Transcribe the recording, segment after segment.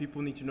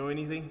People need to know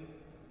anything?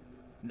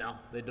 No,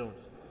 they don't.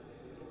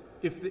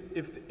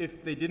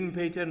 If they didn't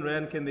pay 10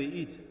 rand, can they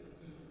eat?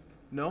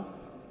 No?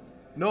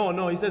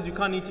 No, he says you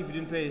can't eat if you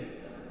didn't pay.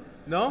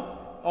 No?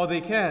 Oh, they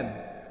can.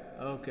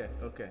 Okay.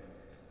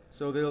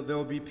 So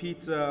there'll be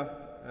pizza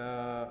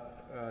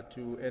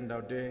to end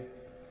our day.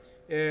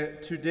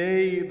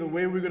 Today, the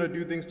way we're going to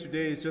do things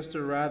today is just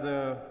a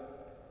rather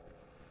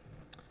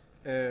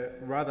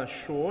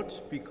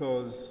short,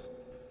 because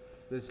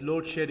there's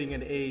load shedding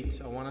at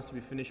 8. I want us to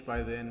be finished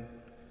by then.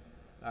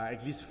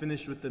 At least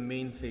finished with the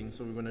main thing.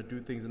 So we're going to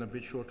do things in a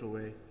bit shorter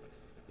way.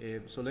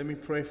 So let me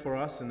pray for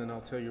us, and then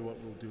I'll tell you what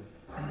we'll do.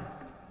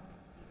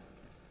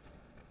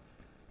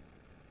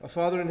 Our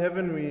Father in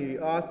heaven, we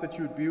ask that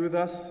you would be with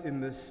us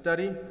in this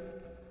study,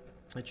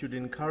 that you'd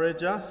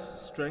encourage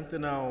us,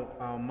 strengthen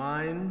our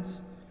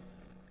minds,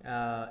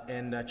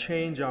 and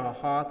change our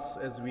hearts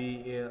as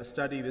we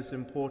study this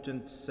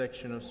important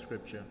section of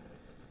Scripture.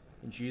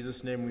 In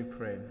Jesus' name we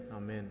pray.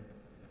 Amen.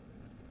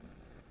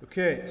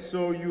 Okay,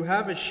 so you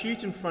have a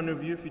sheet in front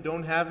of you. If you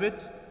don't have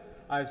it,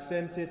 I've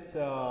sent it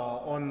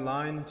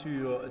online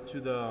to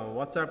the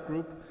WhatsApp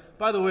group.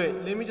 By the way,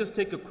 let me just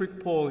take a quick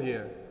poll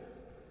here.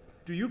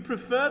 Do you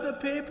prefer the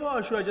paper,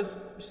 or should I just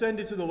send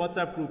it to the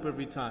WhatsApp group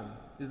every time?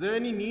 Is there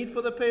any need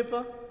for the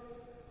paper?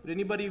 Would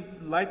anybody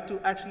like to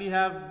actually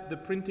have the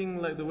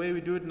printing like the way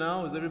we do it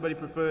now? Does everybody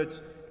prefer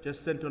it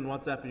just sent on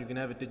WhatsApp and you can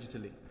have it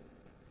digitally?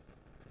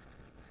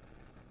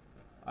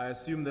 I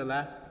assume the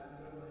latter.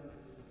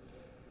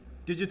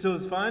 Digital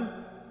is fine?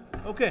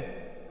 Okay.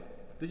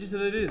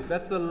 Digital it is.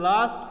 That's the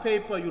last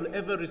paper you'll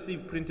ever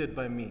receive printed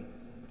by me.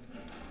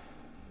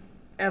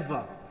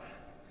 Ever.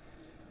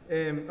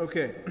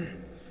 Okay.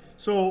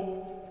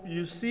 So,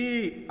 you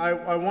see,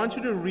 I want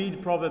you to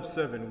read Proverbs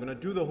 7. We're going to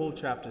do the whole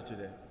chapter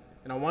today.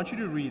 And I want you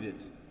to read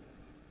it.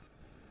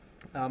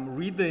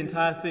 Read the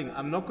entire thing.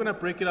 I'm not going to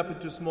break it up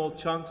into small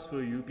chunks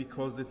for you,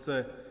 because it's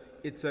a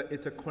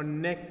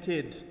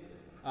connected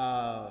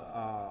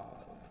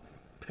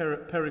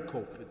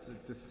pericope.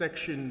 It's a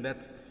section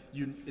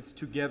it's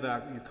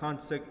together. You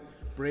can't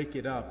break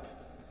it up.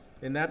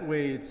 In that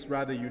way, it's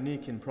rather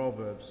unique in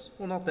Proverbs.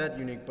 Well, not that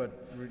unique, but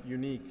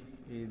unique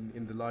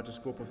in the larger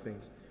scope of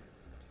things.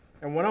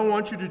 And what I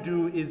want you to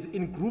do is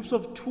in groups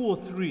of 2 or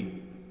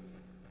 3.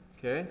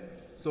 Okay?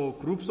 So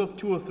groups of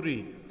 2 or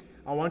 3.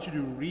 I want you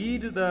to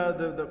read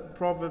the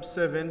Proverbs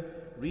 7,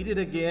 read it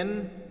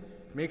again,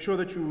 make sure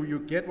that you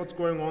get what's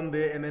going on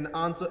there, and then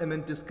answer, and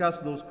then discuss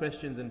those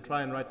questions and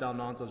try and write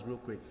down answers real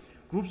quick.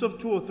 Groups of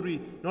 2 or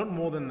 3, not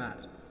more than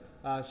that,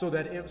 so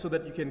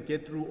that you can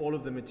get through all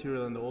of the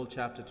material in the whole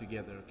chapter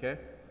together. Okay?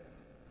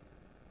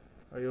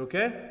 Are you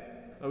okay?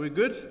 Are we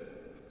good?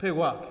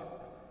 Pewak.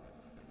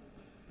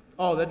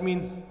 Oh, that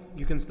means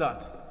you can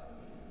start.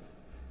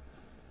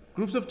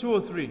 Groups of 2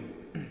 or 3.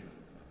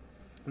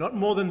 Not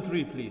more than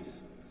 3,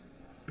 please.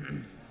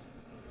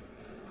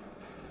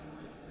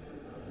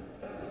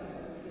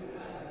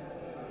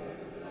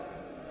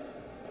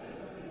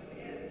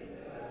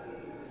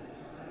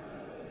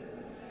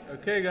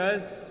 Okay,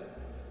 guys.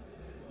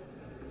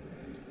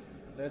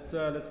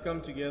 Let's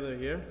come together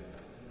here.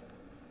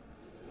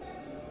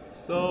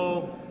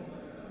 So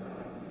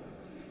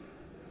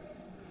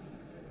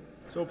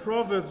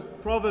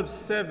Proverbs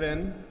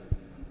 7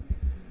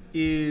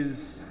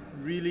 is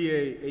really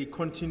a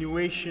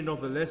continuation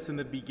of the lesson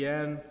that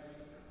began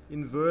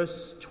in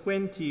verse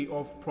 20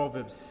 of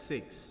Proverbs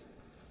 6.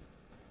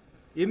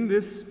 In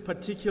this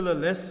particular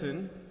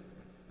lesson,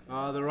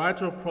 the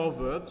writer of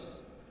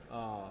Proverbs,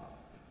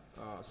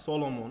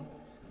 Solomon,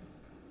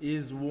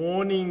 is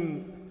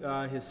warning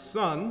his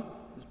son,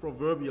 his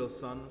proverbial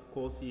son. Of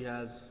course,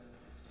 this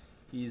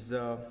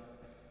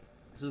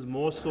is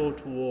more so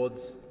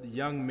towards the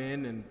young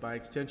men, and by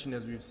extension,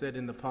 as we've said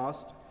in the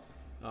past,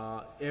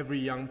 every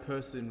young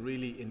person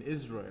really in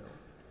Israel.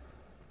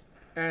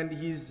 And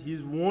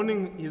he's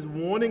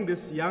warning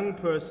this young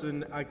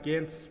person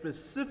against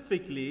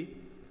specifically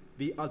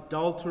the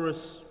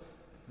adulterous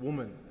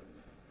woman.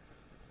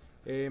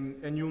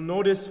 And you'll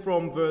notice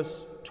from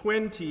verse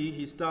 20,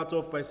 he starts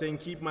off by saying,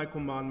 "Keep my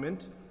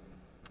commandment,"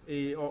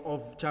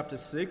 of chapter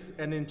 6.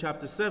 And in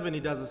chapter 7, he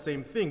does the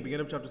same thing.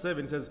 Beginning of chapter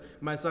 7, he says,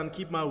 "My son,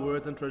 keep my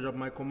words and treasure up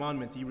my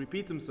commandments." He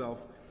repeats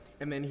himself,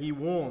 and then he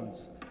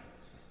warns.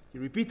 He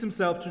repeats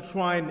himself to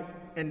try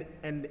and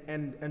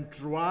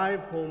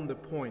drive home the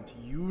point.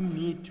 You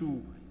need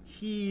to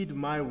heed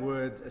my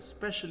words,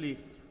 especially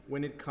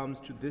when it comes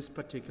to this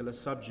particular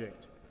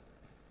subject.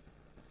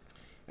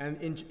 And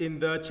in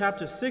the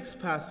chapter 6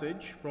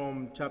 passage,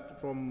 from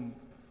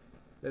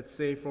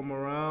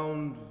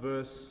around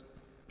verse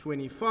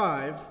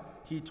 25,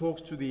 he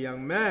talks to the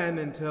young man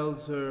and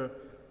tells her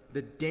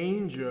the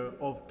danger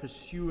of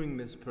pursuing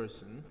this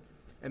person.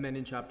 And then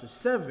in chapter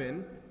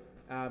 7,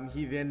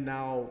 he then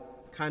now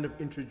kind of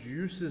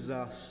introduces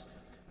us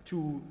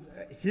to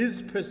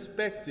his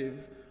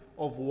perspective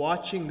of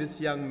watching this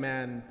young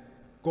man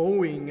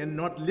going and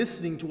not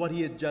listening to what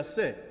he had just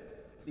said.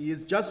 He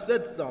has just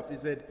said stuff. He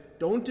said,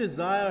 don't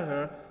desire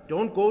her,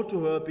 don't go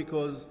to her,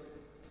 because,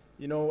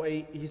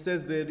 he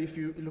says that if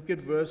you look at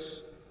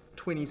verse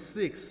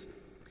 26,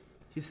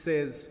 he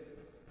says,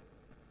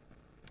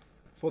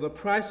 "For the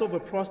price of a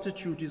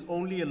prostitute is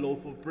only a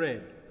loaf of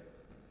bread."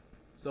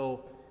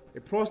 So a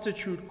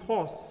prostitute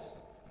costs,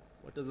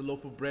 what does a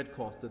loaf of bread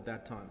cost at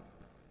that time?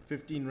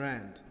 15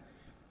 rand.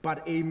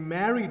 But a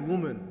married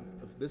woman,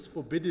 this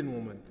forbidden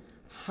woman,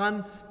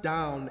 hunts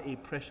down a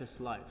precious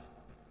life.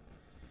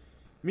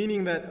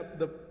 Meaning that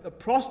the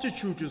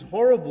prostitute is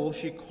horrible,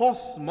 she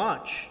costs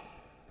much,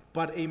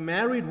 but a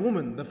married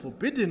woman, the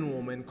forbidden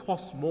woman,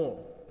 costs more.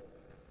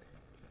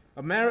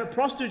 A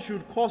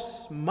prostitute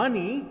costs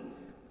money,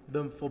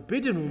 the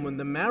forbidden woman,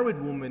 the married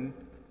woman,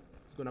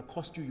 is going to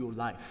cost you your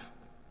life.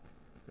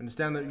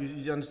 Understand that?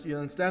 You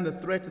understand the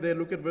threat there?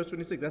 Look at verse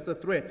 26. That's a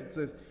threat. It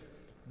says,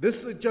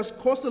 this just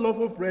costs a loaf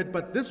of bread,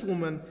 but this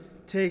woman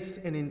takes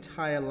an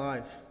entire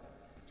life.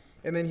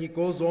 And then he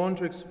goes on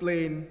to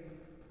explain,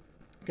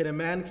 can a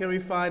man carry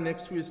fire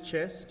next to his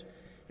chest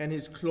and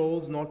his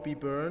clothes not be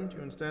burned? You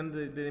understand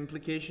the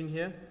implication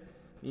here?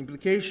 The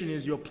implication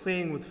is you're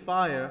playing with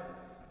fire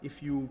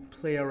if you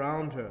play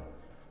around her.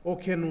 Or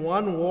can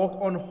one walk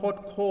on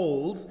hot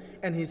coals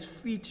and his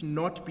feet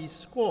not be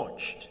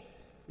scorched?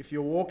 If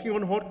you're walking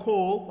on hot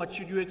coal, what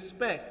should you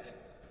expect?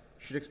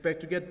 You should expect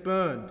to get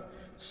burned.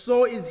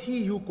 So is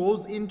he who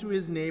goes into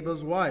his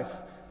neighbor's wife.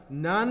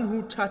 None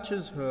who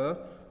touches her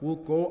will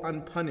go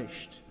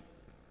unpunished.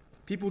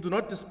 People do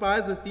not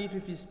despise a thief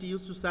if he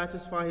steals to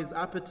satisfy his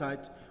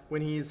appetite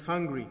when he is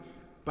hungry.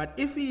 But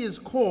if he is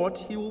caught,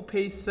 he will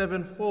pay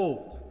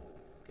sevenfold.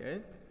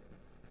 Okay?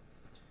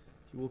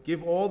 He will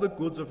give all the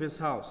goods of his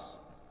house.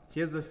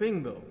 Here's the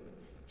thing though.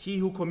 He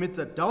who commits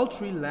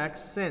adultery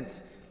lacks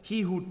sense.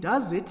 He who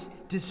does it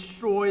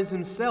destroys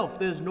himself.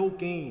 There's no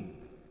gain.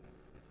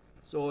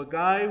 So a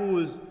guy who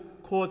is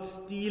caught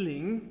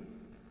stealing,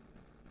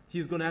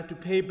 he's going to have to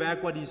pay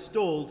back what he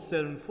stole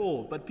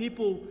sevenfold. But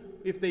people,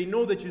 if they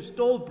know that you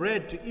stole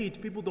bread to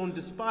eat, people don't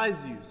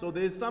despise you. So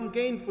there's some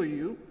gain for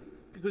you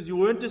because you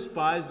weren't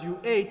despised, you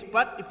ate.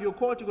 But if you're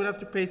caught, you're going to have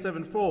to pay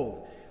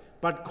sevenfold.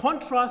 But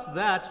contrast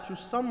that to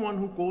someone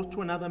who goes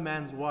to another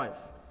man's wife.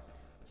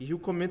 He who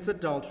commits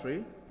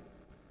adultery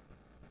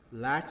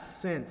lacks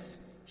sense.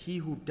 He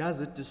who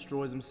does it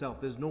destroys himself.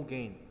 There's no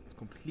gain. It's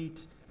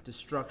complete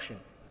destruction.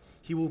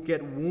 He will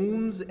get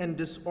wounds and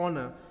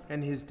dishonor,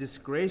 and his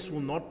disgrace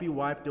will not be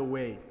wiped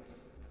away.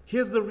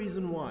 Here's the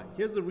reason why.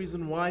 Here's the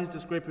reason why his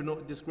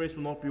disgrace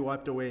will not be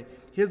wiped away.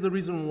 Here's the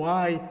reason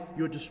why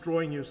you're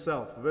destroying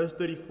yourself. Verse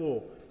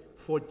 34,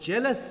 "For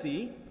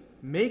jealousy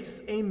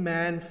makes a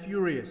man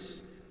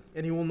furious,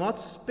 and he will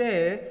not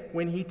spare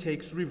when he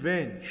takes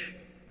revenge.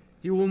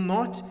 He will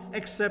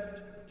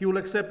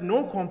accept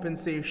no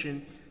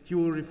compensation. He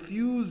will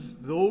refuse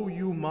though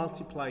you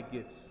multiply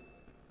gifts."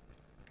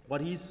 What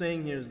he's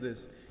saying here is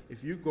this: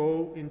 if you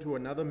go into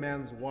another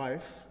man's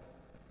wife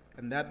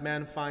and that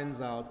man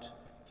finds out,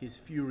 his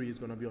fury is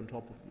going to be on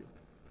top of you.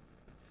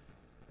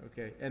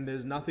 Okay, and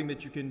there's nothing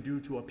that you can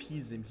do to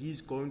appease him.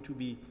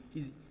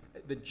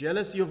 The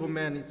jealousy of a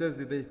man, it says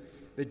that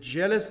the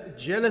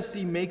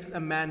jealousy makes a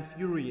man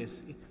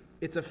furious.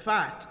 It's a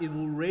fact. It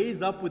will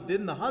raise up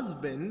within the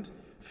husband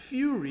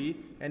fury,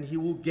 and he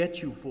will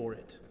get you for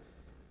it.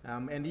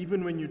 And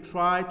even when you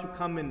try to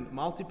come and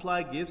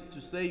multiply gifts to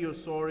say you're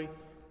sorry,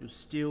 you'll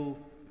still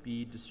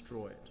be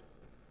destroyed.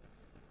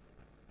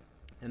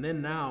 And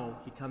then now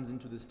he comes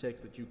into this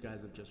text that you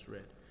guys have just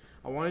read.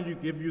 I wanted to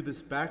give you this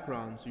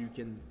background so you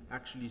can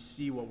actually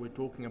see what we're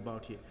talking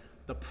about here.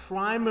 The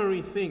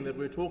primary thing that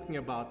we're talking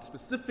about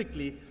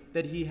specifically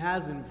that he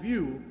has in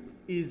view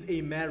is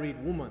a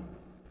married woman.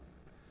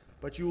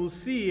 But you will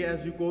see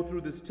as you go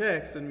through this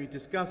text and we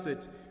discuss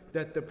it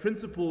that the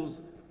principles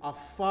are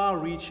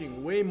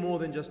far-reaching, way more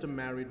than just a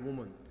married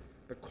woman.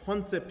 The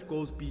concept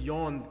goes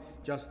beyond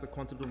just the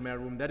concept of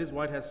married woman. That is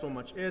why it has so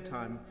much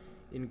airtime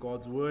in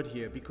God's word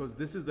here, because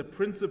this is the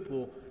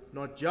principle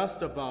not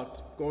just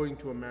about going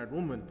to a married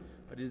woman,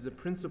 but it is a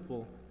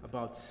principle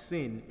about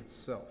sin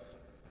itself.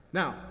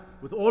 Now,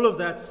 with all of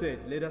that said,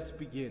 let us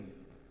begin.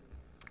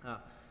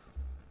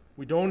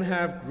 We don't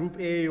have group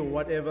A or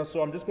whatever,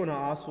 so I'm just going to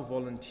ask for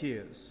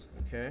volunteers,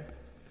 okay?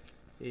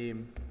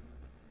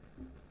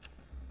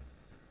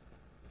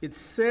 It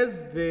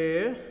says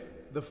there,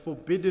 the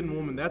forbidden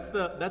woman.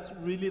 That's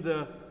really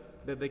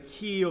the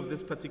key of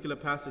this particular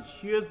passage.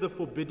 Here's the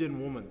forbidden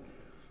woman.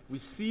 We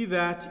see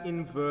that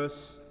in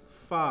verse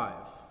 5.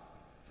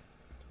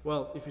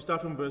 Well, if you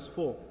start from verse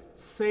 4,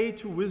 "Say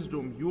to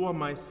wisdom, you are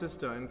my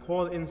sister, and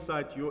call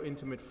insight your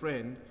intimate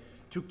friend,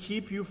 to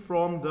keep you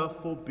from the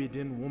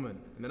forbidden woman."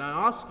 And then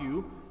I ask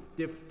you,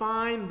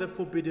 define the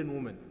forbidden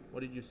woman. What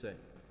did you say?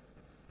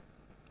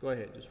 Go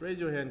ahead. Just raise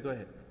your hand. Go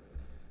ahead.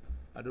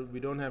 We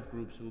don't have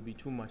groups. It will be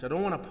too much. I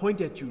don't want to point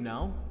at you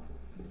now.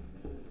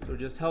 So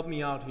just help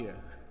me out here.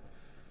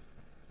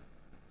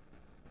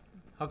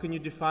 How can you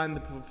define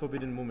the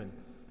forbidden woman?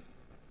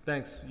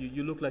 Thanks.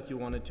 You look like you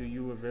wanted to.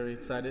 You were very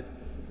excited.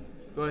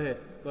 Go ahead.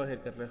 Go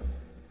ahead, Katla.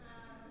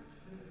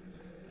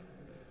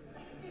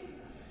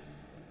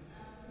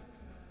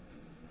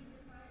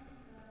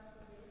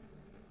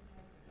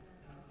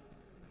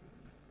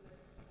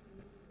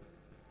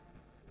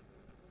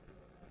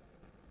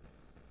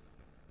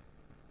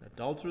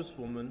 Adulterous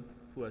woman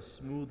who has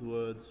smooth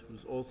words,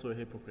 who's also a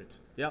hypocrite.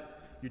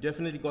 Yep, you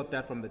definitely got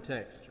that from the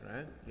text,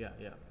 right? Yeah.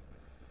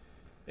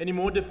 Any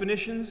more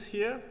definitions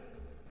here?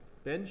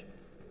 Benj?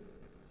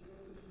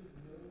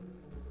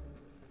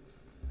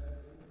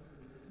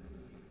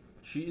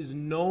 She is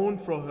known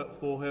for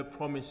her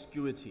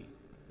promiscuity.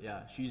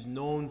 Yeah, she's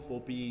known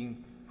for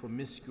being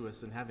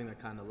promiscuous and having that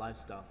kind of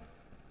lifestyle.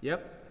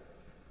 Yep,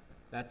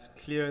 that's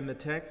clear in the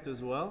text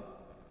as well.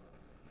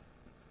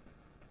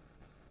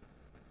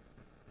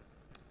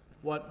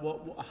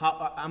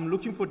 How, I'm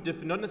looking for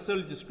not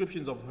necessarily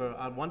descriptions of her.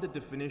 I want a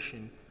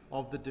definition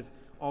of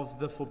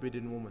the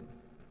forbidden woman.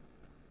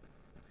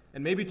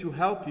 And maybe to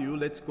help you,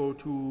 let's go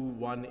to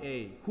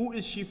 1a. Who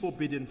is she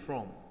forbidden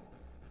from?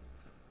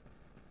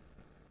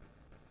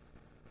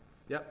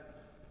 Yep.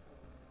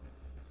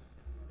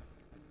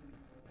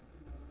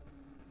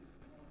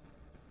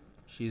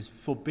 She is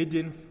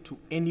forbidden to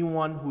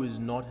anyone who is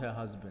not her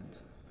husband.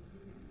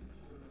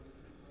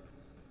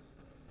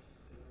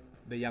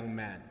 The young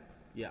man.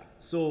 Yeah.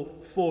 So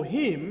for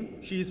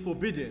him, she is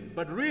forbidden.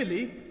 But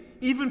really,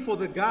 even for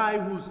the guy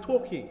who's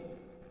talking,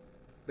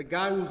 the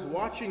guy who's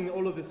watching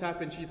all of this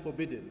happen, she's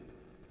forbidden.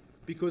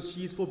 Because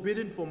she's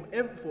forbidden for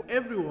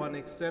everyone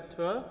except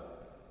her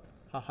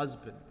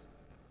husband.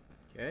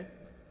 Okay?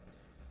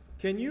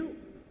 Can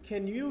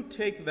you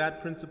take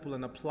that principle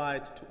and apply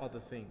it to other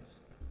things?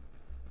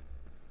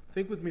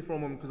 Think with me for a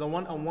moment, because I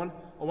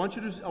want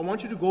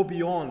you to go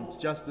beyond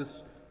just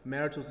this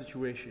marital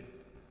situation.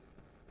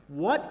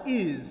 What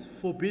is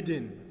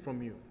forbidden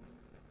from you?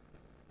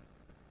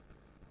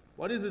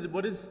 What is it?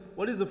 What is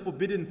the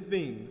forbidden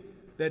thing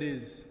that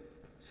is,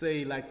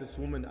 say, like this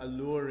woman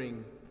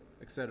alluring,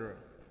 etc.?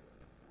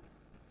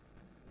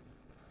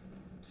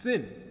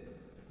 Sin,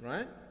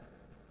 right?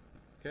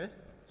 Okay?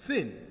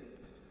 Sin.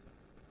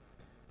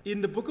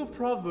 In the book of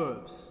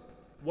Proverbs,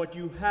 what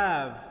you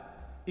have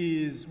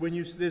is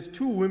there's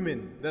two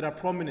women that are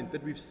prominent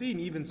that we've seen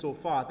even so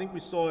far. I think we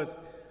saw it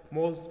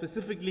more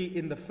specifically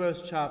in the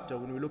first chapter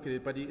when we look at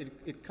it, but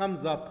it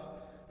comes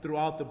up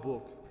throughout the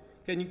book.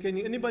 Can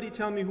anybody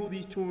tell me who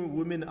these two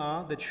women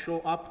are that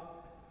show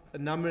up a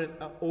number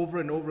over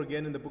and over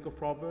again in the book of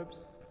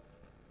Proverbs?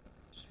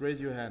 Just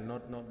raise your hand.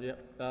 Not yeah.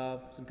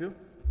 Simpu?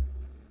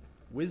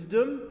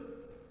 Wisdom,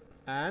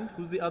 and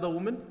who's the other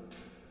woman?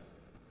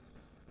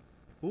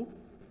 Who?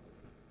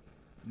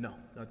 No,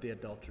 not the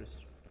adulteress.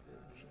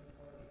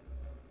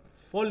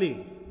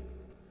 Folly.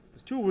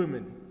 There's two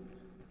women.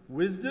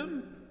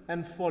 Wisdom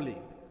and folly.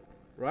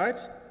 Right?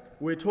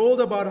 We're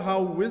told about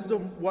how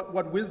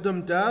what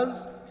wisdom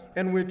does,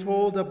 and we're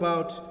told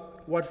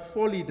about what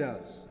folly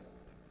does.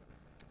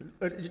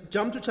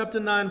 Jump to chapter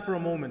 9 for a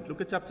moment.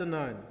 Look at chapter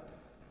 9.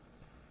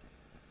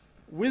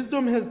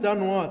 Wisdom has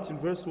done what? In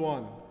verse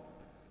 1.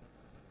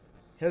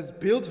 Has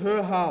built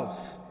her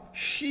house.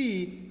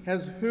 She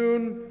has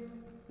hewn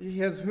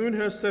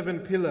her 7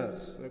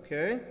 pillars.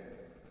 Okay?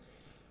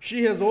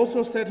 She has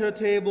also set her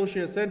table. She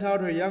has sent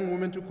out her young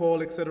women to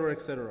call, etc.,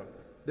 etc.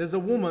 There's a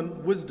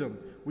woman, wisdom.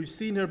 We've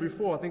seen her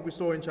before. I think we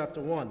saw in chapter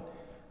 1.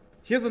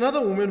 Here's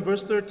another woman,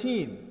 verse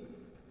 13.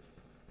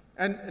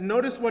 And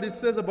notice what it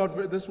says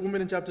about this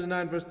woman in chapter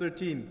 9, verse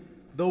 13.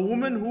 The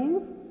woman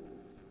who?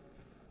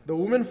 The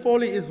woman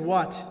folly is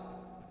what?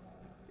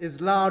 Is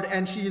loud,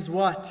 and she is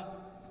what?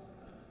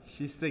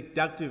 She's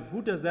seductive.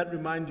 Who does that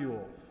remind you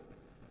of?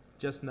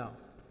 Just now.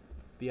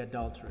 The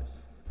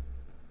adulteress.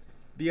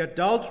 The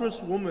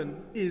adulterous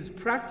woman is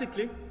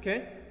practically,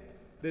 okay?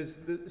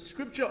 The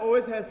scripture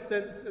always has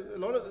sense. A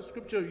lot of the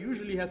scripture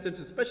usually has sense,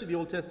 especially the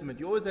Old Testament.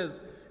 You always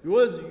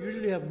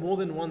usually have more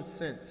than one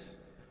sense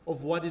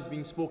of what is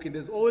being spoken.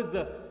 There's always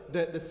the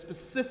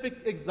specific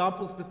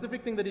example,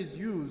 specific thing that is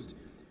used.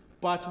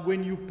 But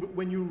when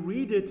you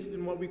read it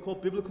in what we call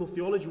biblical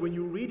theology, when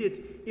you read it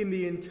in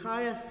the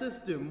entire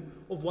system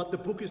of what the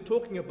book is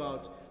talking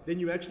about, then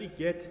you actually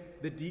get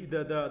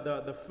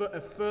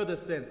a further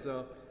sense,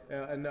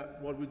 and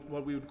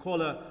what we would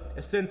call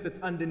a sense that's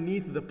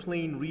underneath the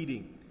plain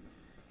reading.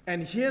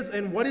 And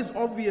what is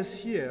obvious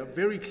here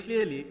very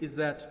clearly is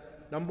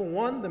that, number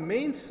one, the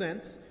main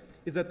sense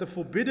is that the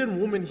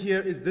forbidden woman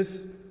here is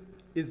this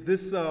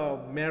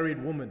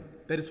married woman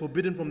that is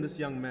forbidden from this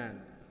young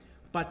man.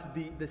 But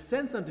the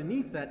sense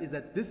underneath that is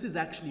that this is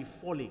actually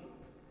folly.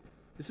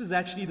 This is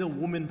actually the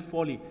woman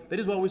folly. That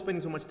is why we're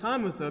spending so much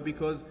time with her,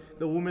 because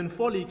the woman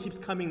folly keeps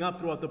coming up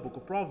throughout the book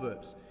of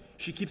Proverbs.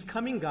 She keeps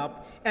coming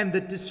up, and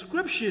the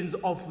descriptions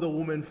of the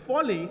woman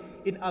folly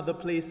in other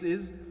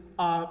places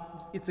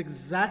it's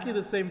exactly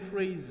the same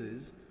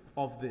phrases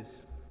of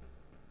this.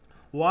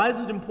 Why is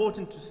it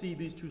important to see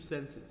these two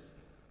senses?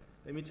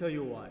 Let me tell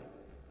you why.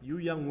 You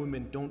young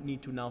women don't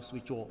need to now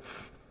switch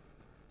off.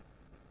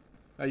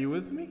 Are you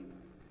with me?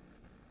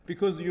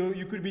 Because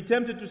you could be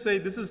tempted to say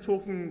this is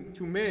talking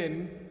to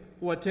men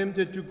who are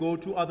tempted to go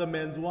to other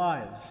men's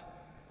wives.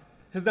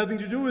 Has nothing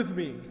to do with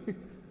me.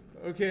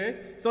 Okay?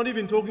 It's not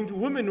even talking to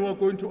women who are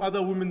going to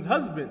other women's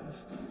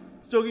husbands.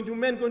 It's talking to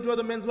men going to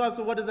other men's wives.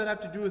 So what does that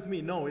have to do with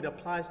me? No, it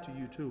applies to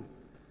you too.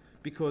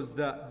 Because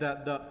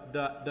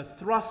the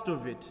thrust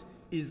of it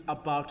is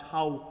about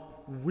how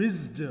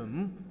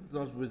wisdom,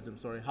 not wisdom,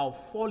 sorry, how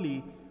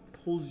folly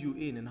pulls you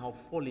in and how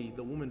folly,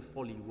 the woman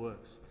folly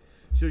works.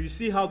 So you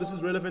see how this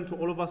is relevant to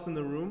all of us in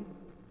the room?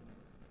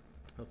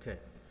 Okay.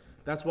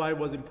 That's why it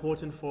was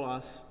important for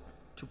us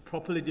to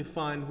properly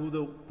define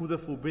who the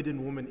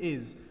forbidden woman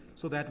is,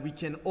 so that we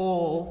can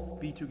all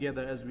be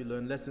together as we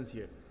learn lessons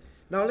here.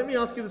 Now let me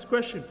ask you this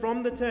question.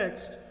 From the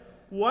text,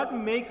 what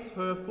makes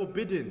her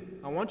forbidden?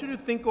 I want you to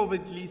think of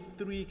at least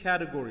 3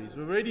 categories.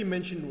 We've already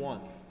mentioned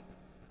one.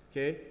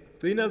 Okay?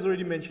 Dina's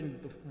already mentioned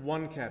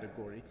one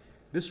category.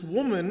 This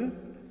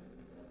woman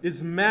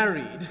is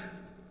married.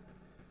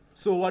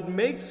 So what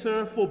makes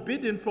her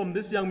forbidden from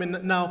this young man?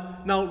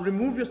 Now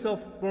remove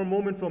yourself for a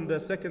moment from the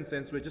second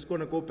sense. We're just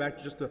going to go back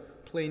to just the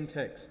plain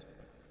text.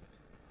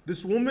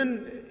 This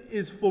woman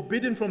is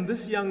forbidden from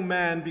this young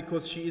man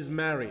because she is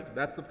married.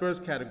 That's the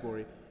first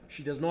category.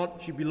 She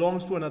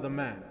belongs to another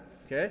man.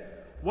 Okay?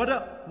 What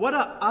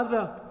are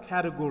other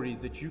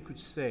categories that you could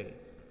say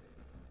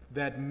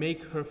that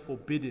make her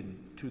forbidden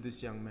to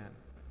this young man?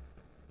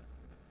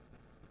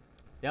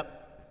 Yep.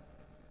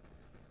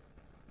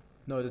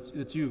 No,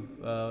 it's you.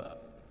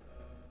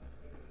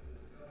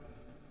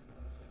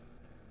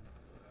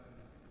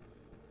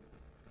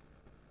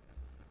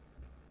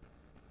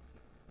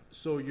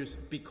 So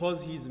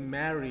because he's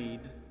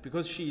married,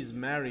 because she is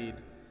married,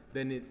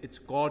 then it's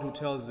God who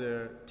tells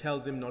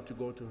him not to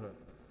go to her.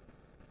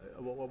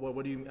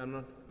 What do you mean? I'm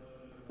not.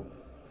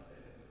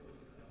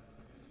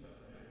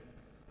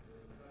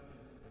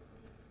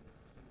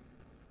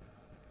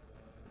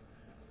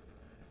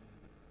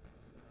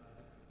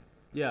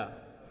 Yeah.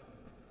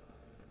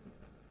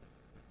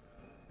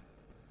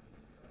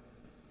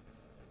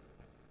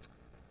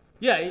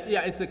 Yeah,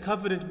 it's a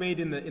covenant made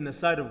in the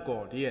sight of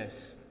God.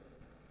 Yes.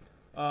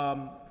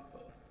 I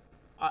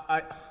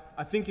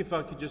think if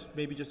I could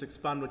just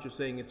expand what you're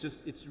saying,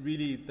 it's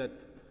really that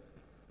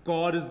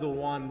God is the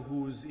one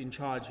who's in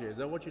charge here. Is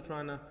that what you're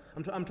trying to?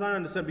 I'm trying to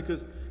understand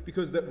because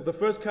the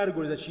first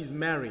category is that she's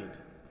married,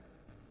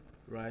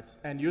 right?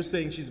 And you're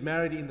saying she's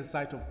married in the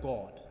sight of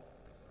God.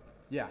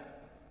 Yeah.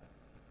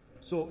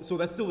 So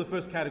that's still the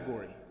first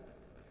category.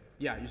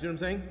 Yeah, you see what I'm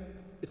saying?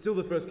 It's still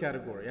the first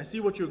category. I see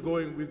what we're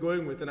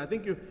going with, and I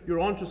think you're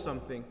onto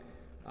something,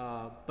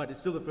 but it's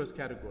still the first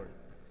category.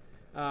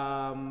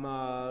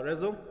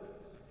 Rezo?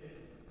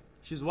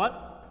 She's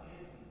what?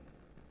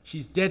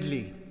 She's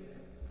deadly.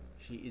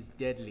 She is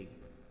deadly.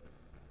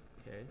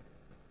 Okay.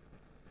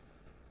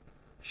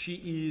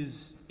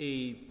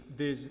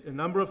 There's a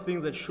number of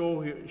things that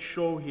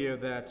show here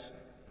that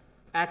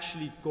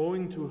actually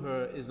going to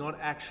her is not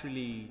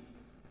actually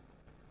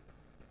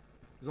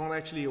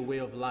a way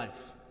of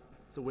life.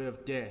 It's a way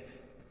of death.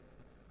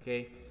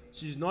 Okay?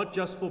 She's not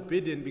just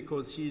forbidden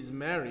because she's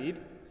married.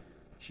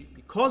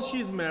 Because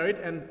she's married,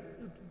 and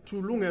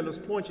to Lungelo's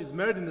point, she's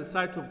married in the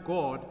sight of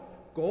God.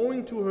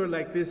 Going to her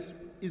like this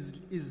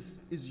is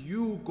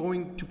you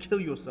going to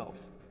kill yourself,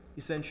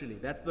 essentially.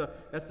 That's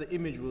the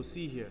image we'll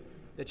see here.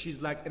 That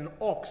she's like an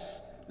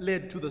ox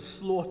led to the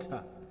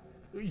slaughter.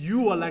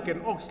 You are like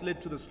an ox led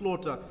to the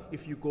slaughter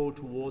if you go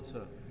towards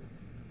her.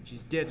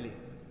 She's deadly.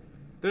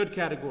 Third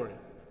category.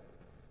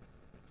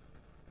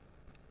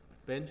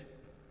 Benj?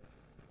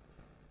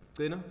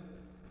 Dana?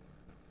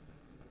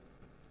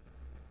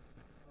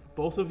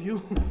 Both of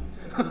you?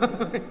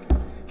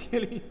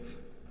 Killing.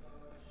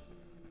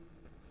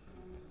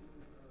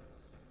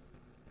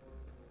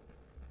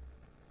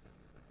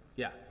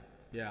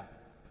 Yeah.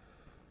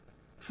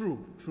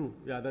 True.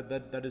 Yeah,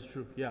 that is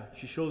true. Yeah,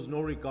 she shows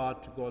no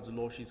regard to God's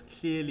law. She's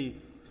clearly,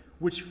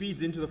 which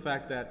feeds into the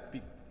fact that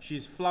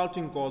she's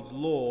flouting God's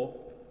law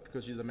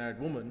because she's a married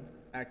woman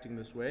acting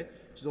this way.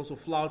 She's also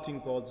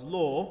flouting God's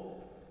law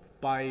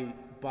by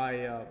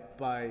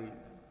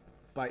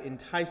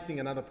enticing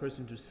another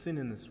person to sin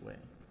in this way.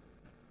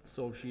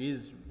 So she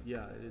is, it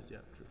is, true.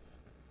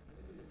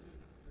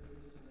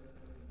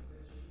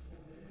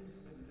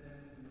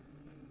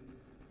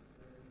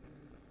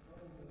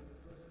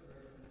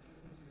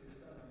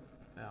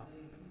 Yeah.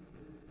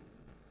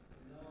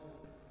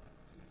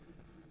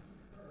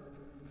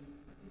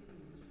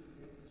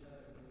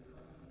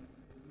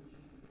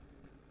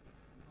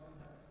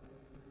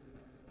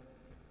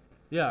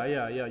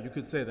 Yeah, you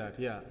could say that,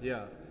 yeah.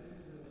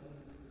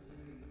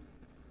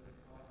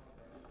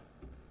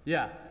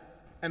 Yeah,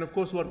 and of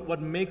course,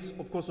 what makes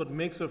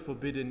her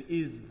forbidden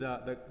is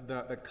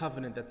the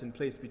covenant that's in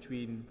place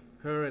between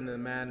her and the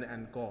man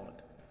and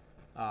God,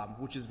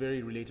 which is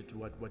very related to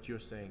what you're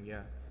saying.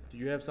 Yeah. Do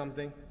you have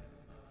something?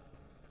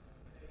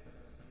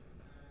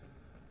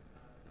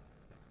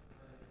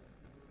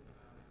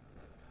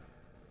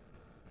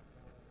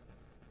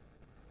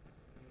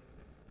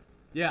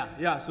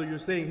 Yeah. So you're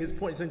saying his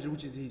point essentially,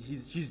 which is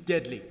she's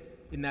deadly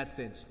in that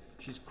sense.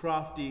 She's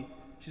crafty.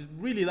 She's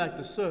really like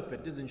the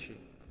serpent, isn't she?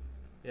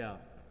 Yeah.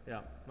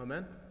 My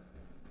man?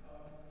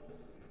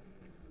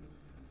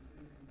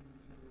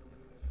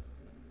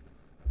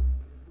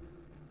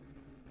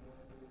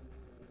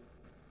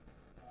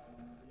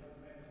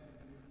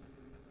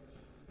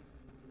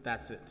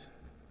 That's it.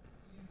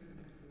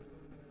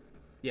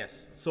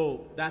 Yes,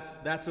 so that's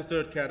the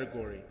third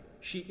category.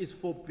 She is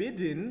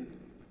forbidden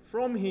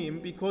from him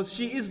because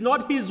she is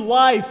not his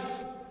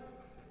wife.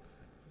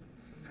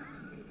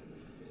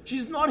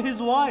 She's not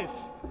his wife.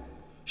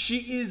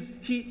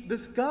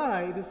 This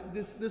guy,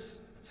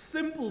 this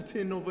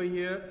simpleton over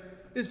here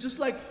is just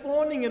like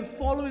fawning and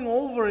following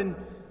over and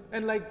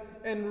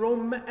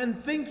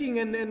thinking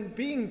and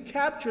being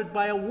captured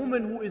by a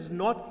woman who is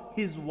not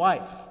his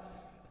wife.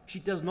 She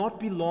does not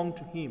belong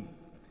to him.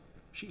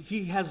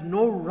 He has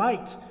no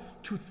right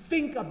to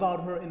think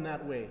about her in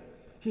that way.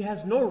 He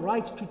has no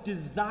right to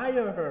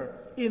desire her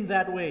in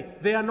that way.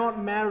 They are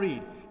not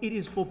married. It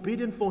is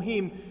forbidden for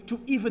him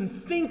to even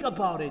think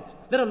about it,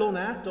 let alone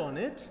act on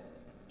it.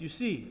 You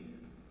see,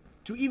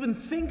 to even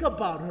think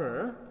about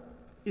her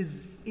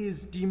is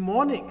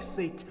demonic,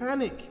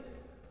 satanic,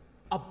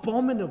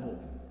 abominable,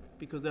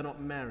 because they're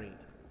not married.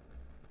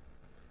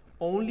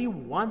 Only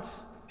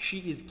once she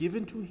is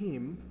given to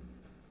him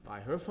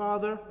by her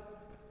father,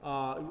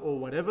 or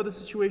whatever the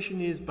situation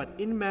is, but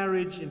in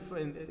marriage,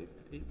 in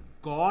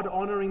God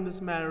honoring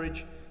this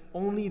marriage,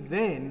 only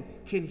then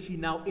can he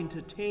now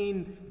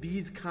entertain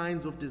these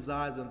kinds of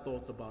desires and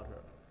thoughts about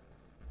her.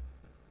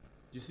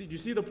 Do you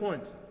see the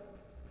point?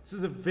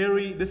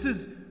 This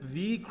is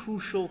the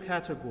crucial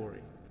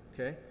category.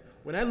 Okay?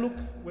 When I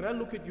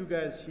look at you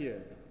guys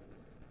here,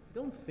 I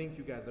don't think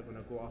you guys are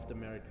gonna go after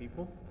married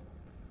people.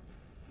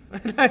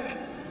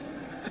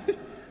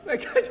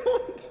 like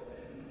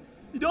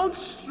you don't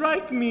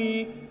strike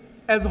me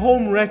as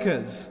home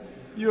wreckers.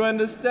 You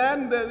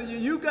understand that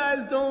you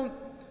guys don't.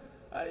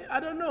 I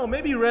don't know,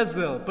 maybe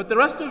Rezel, but the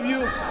rest of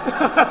you.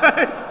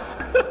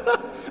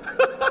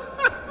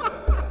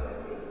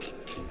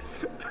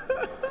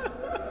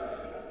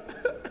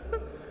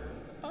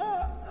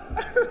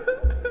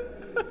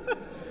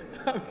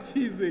 I'm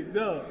teasing.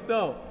 No.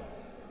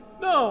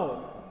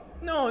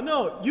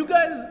 You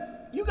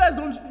guys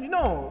don't.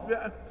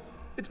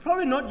 It's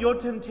probably not your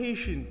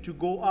temptation to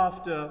go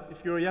after,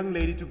 if you're a young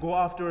lady, to go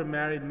after a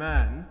married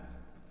man,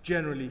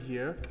 generally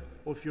here,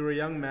 or if you're a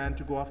young man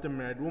to go after a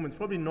married woman. It's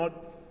probably not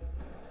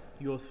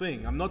your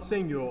thing. I'm not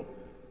saying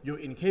you're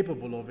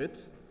incapable of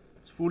it.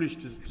 It's foolish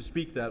to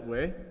speak that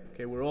way.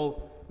 Okay, we're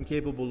all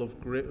incapable of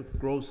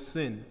gross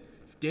sin.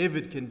 If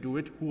David can do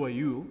it, who are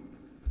you?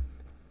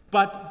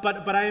 But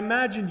I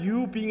imagine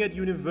you being at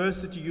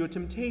university, your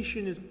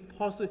temptation is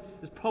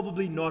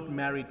probably not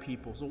married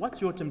people. So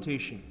what's your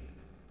temptation?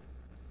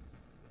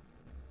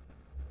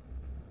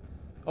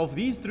 Of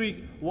these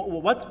three,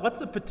 what's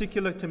the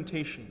particular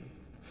temptation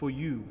for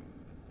you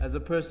as a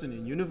person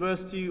in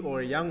university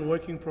or a young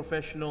working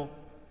professional?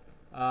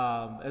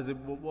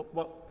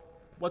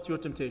 What's your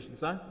temptation,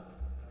 son?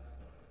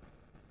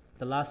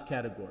 The last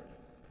category.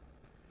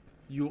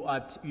 You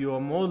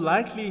are more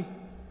likely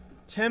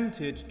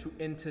tempted to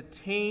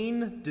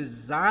entertain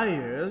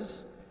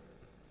desires,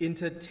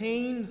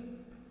 entertain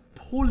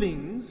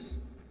pullings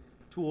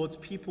towards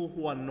people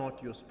who are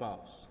not your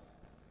spouse.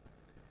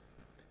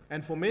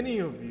 And for many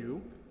of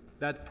you,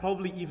 that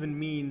probably even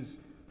means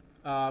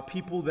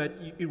people that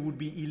it would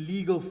be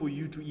illegal for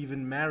you to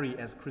even marry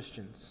as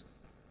Christians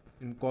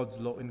in God's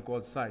law, in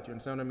God's sight. You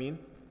understand what I mean?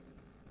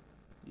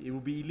 It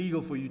would be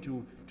illegal for you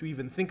to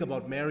even think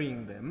about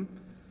marrying them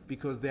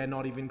because they're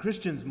not even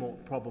Christians, more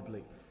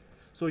probably.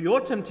 So your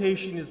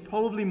temptation is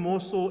probably more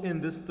so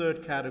in this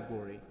third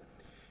category.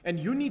 And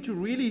you need to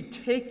really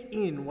take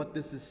in what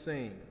this is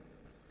saying.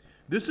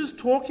 This is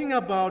talking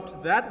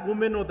about that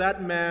woman or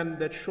that man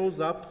that shows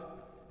up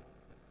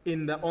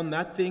on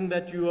that thing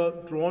that you are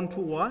drawn to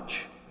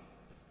watch.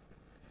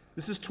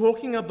 This is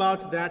talking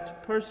about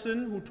that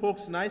person who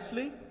talks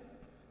nicely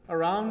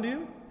around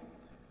you.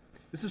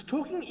 This is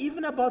talking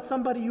even about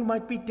somebody you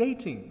might be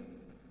dating.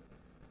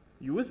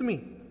 You with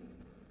me?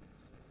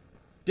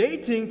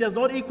 Dating does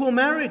not equal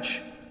marriage.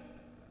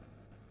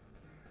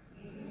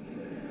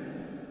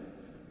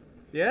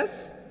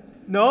 Yes?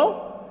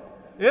 No?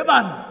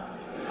 Eban.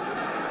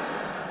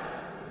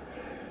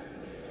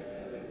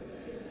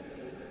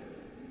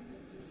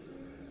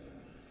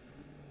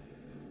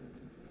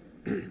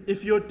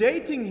 If you're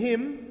dating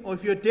him or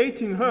if you're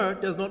dating her,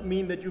 does not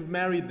mean that you've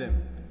married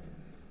them.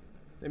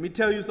 Let me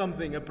tell you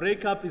something. A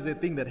breakup is a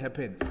thing that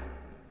happens.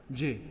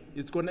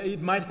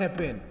 It might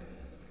happen.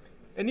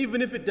 And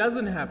even if it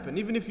doesn't happen,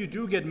 even if you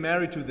do get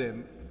married to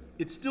them,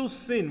 it's still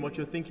sin what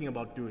you're thinking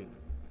about doing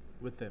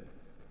with them.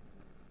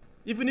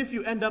 Even if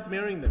you end up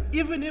marrying them,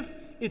 even if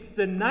it's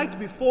the night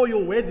before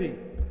your wedding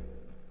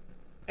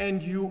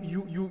and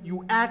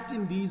you act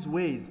in these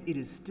ways, it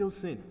is still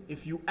sin.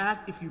 If you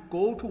act in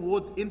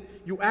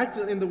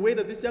the way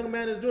that this young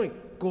man is doing,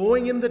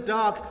 going in the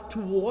dark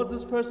towards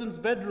this person's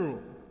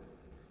bedroom,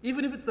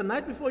 even if it's the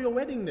night before your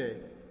wedding day,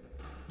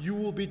 you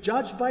will be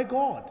judged by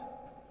God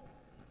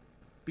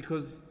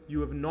because you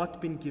have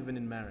not been given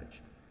in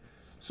marriage.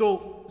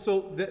 So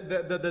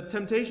the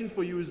temptation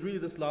for you is really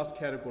this last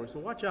category. So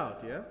watch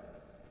out, yeah?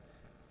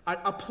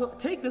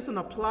 Take this and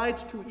apply it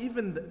to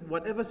even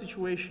whatever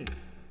situation.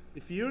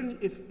 If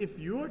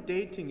you're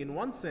dating, in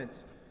one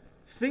sense,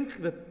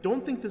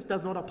 don't think this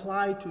does not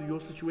apply to your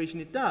situation.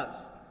 It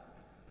does.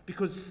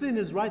 Because sin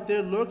is right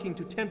there lurking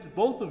to tempt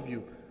both of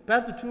you.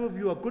 Perhaps the two of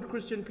you are good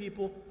Christian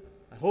people.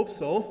 I hope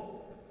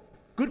so.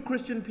 Good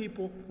Christian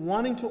people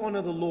wanting to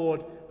honor the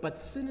Lord, but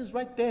sin is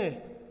right there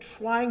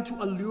trying to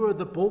allure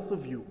the both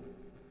of you.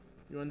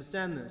 You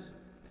understand this?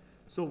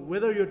 So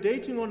whether you're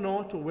dating or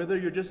not, or whether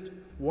you're just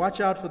watch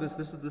out for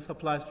this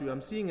applies to you.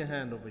 I'm seeing a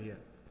hand over here.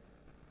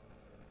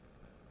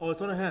 Oh, it's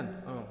not a hand.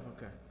 Oh,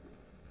 okay.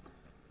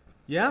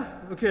 Yeah?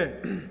 Okay.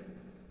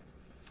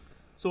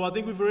 So I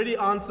think we've already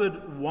answered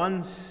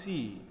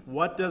 1C.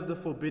 What does the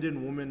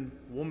forbidden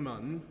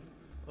woman,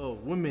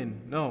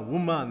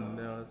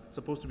 it's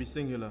supposed to be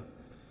singular.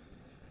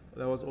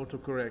 That was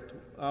autocorrect.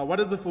 What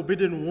does the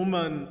forbidden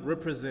woman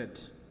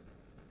represent?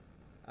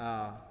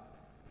 And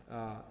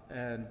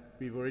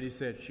we've already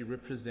said she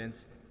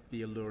represents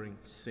the alluring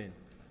sin.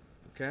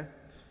 Okay?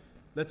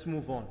 Let's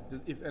move on.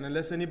 And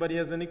unless anybody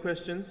has any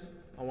questions,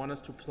 I want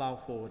us to plow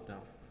forward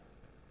now.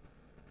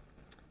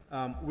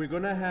 We're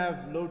going to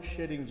have load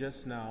shedding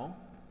just now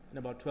in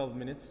about 12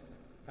 minutes.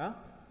 Huh?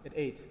 At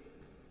 8.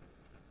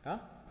 Huh?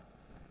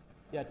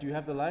 Yeah, do you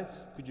have the lights?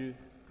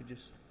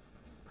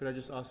 Could I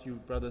just ask you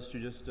brothers to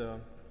just,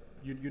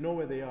 you know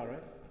where they are,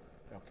 right?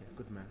 Okay,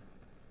 good man.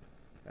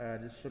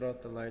 Just shut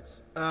out the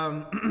lights.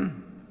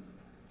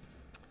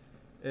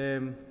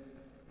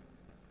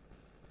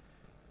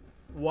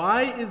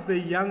 Why is the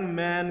young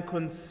man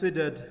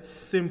considered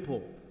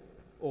simple?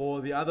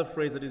 Or the other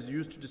phrase that is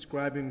used to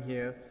describe him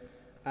here,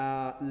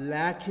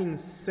 lacking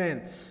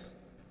sense.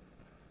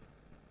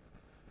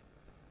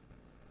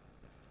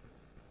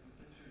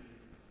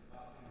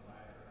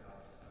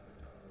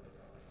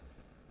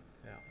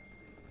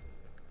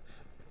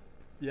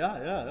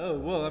 Yeah. Oh,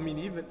 well, I mean,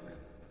 even,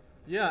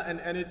 yeah,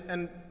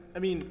 and I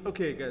mean,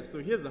 okay, guys. So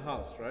here's the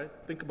house, right?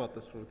 Think about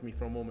this with me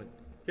for a moment.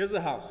 Here's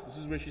the house. This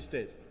is where she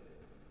stays.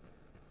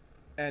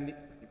 And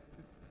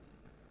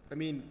I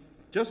mean,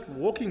 just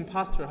walking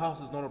past her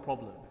house is not a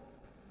problem.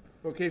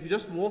 Okay, if you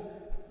just walk,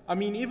 I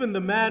mean, even the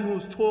man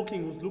who's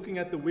talking, who's looking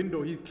at the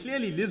window, he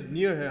clearly lives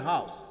near her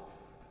house.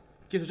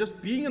 Okay, so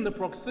just being in the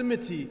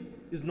proximity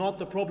is not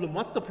the problem.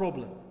 What's the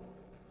problem?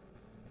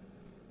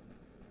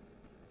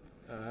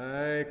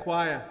 Hey,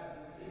 choir.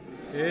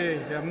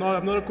 Hey, I'm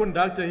not a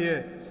conductor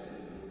here.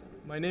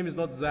 My name is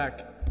not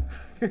Zach.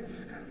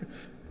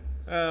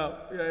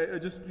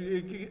 Just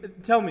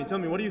tell me,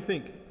 what do you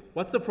think?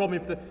 What's the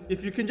problem?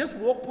 If you can just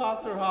walk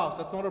past her house,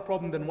 that's not a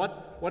problem, then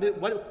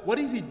what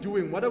is he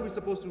doing? What are we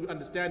supposed to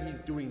understand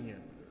he's doing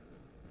here?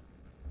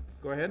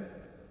 Go ahead.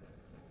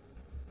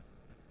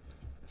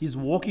 He's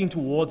walking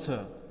towards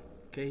her.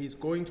 Okay, he's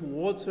going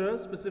towards her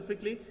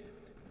specifically.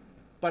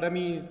 But I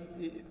mean,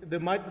 there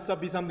might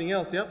be something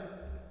else, yeah?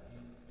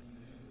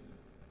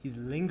 He's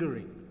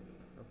lingering,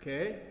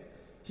 okay?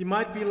 He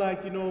might be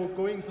like,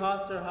 going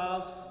past her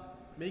house,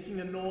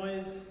 making a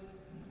noise,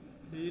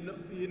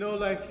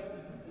 like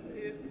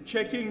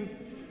checking,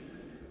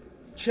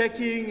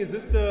 is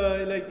this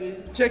the,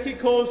 checking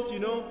coast,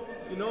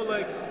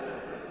 like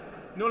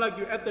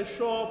you're at the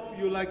shop,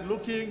 you're like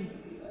looking,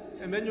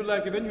 and then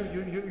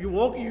you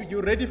walk,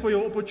 you're ready for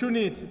your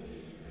opportunity.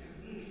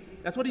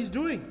 That's what he's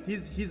doing.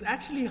 He's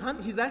actually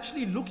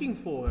looking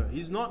for her.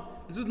 This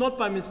is not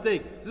by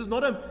mistake.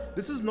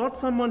 This is not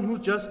someone who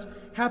just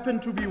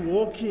happened to be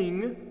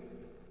walking,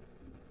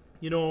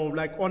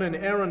 like on an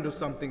errand or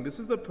something. This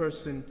is the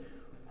person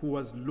who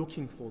was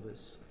looking for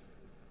this.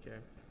 Okay?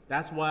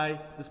 That's why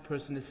this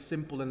person is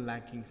simple and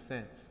lacking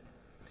sense.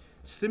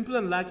 Simple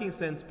and lacking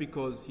sense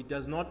because he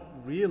does not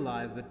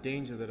realize the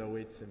danger that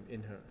awaits him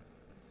in her.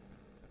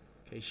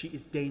 Okay, she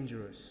is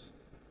dangerous.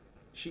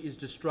 She is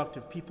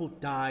destructive. People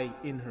die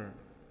in her.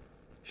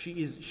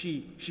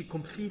 She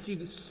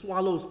completely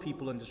swallows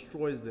people and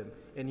destroys them.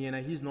 And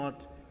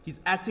he's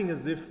acting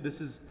as if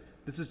this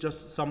is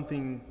just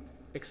something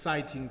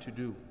exciting to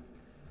do.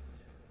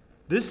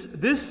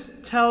 This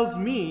tells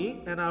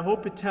me, and I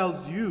hope it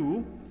tells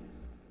you,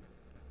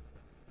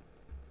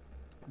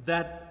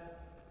 that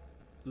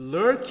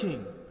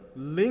lurking,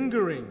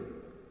 lingering,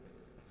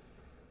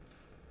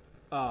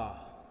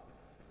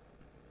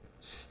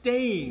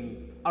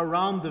 staying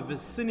around the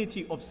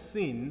vicinity of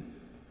sin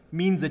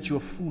means that you're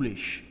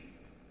foolish.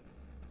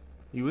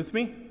 You with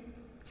me?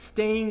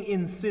 Staying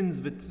in sin's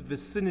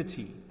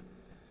vicinity.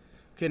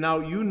 Okay, now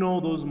you know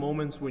those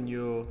moments when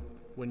you're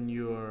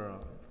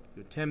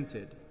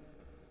tempted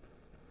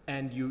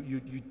and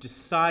you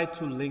decide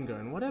to linger,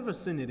 and whatever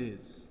sin it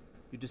is,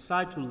 you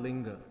decide to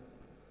linger.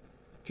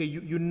 Okay,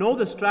 you know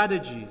the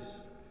strategies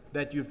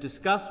that you've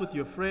discussed with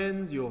your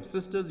friends, your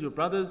sisters, your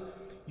brothers.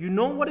 You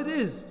know what it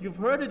is. You've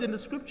heard it in the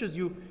scriptures.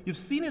 You've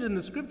seen it in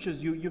the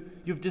scriptures.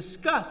 You've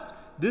discussed.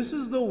 This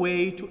is the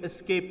way to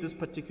escape this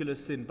particular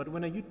sin. But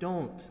when you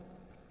don't,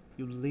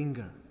 you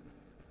linger.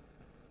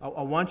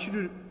 I want you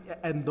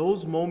to, in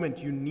those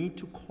moments, you need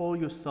to call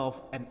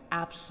yourself an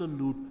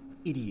absolute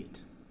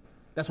idiot.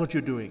 That's what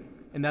you're doing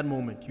in that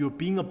moment. You're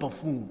being a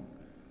buffoon.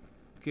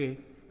 Okay?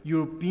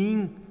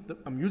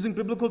 I'm using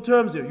biblical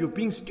terms here. You're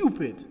being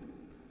stupid.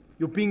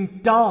 You're being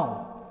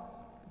dull.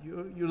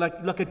 You're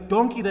like a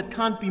donkey that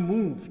can't be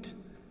moved.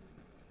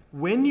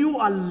 When you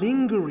are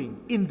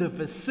lingering in the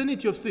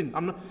vicinity of sin,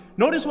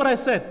 notice what I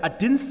said. I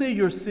didn't say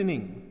you're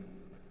sinning.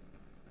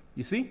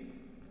 You see?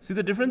 See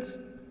the difference?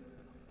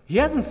 He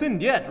hasn't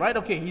sinned yet, right?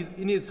 Okay, he's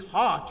in his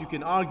heart, you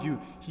can argue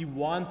he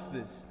wants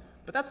this.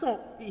 But that's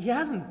not, he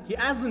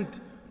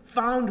hasn't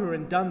found her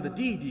and done the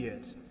deed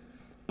yet.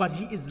 But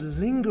he is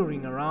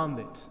lingering around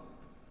it.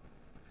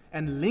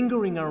 And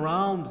lingering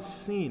around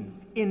sin,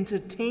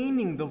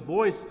 entertaining the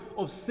voice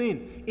of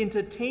sin,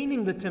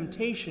 entertaining the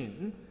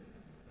temptation,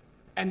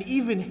 and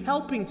even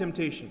helping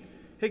temptation.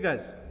 Hey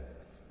guys,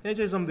 let me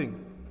tell you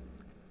something.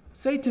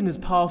 Satan is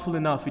powerful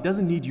enough. He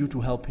doesn't need you to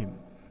help him.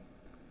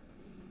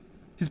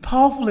 He's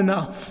powerful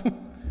enough.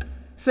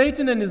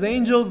 Satan and his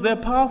angels, they're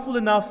powerful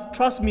enough.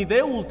 Trust me,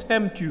 they will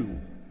tempt you.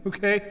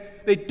 Okay?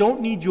 They don't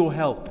need your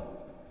help.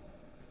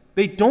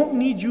 They don't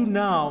need you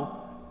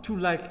now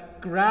to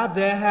grab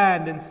their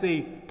hand and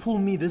say, pull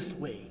me this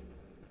way.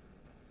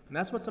 And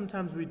that's what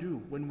sometimes we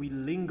do when we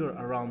linger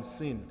around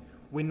sin,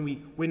 when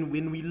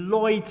we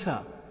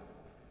loiter.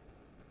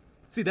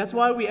 See, that's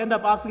why we end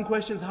up asking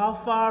questions, how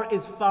far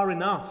is far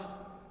enough?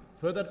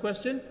 Heard that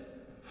question?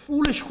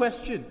 Foolish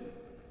question.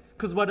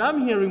 Because what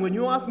I'm hearing when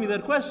you ask me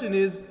that question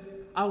is,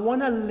 I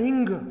want to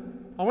linger.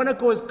 I want to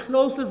go as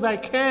close as I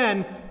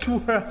can to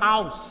her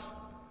house.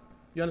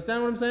 You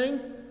understand what I'm saying?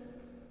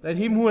 Let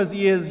him who has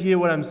ears hear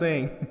what I'm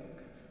saying.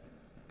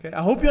 Okay,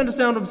 I hope you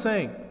understand what I'm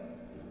saying.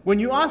 When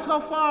you ask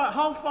how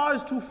far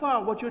is too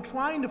far, what you're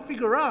trying to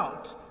figure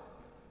out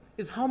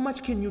is how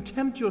much can you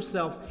tempt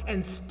yourself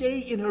and stay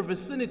in her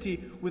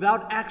vicinity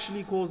without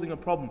actually causing a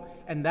problem.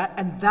 And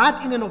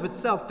that in and of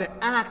itself, the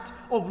act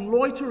of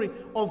loitering,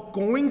 of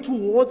going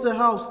towards her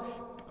house,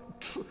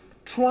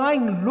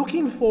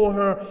 looking for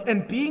her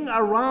and being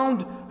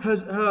around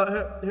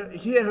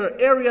her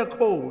area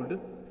code,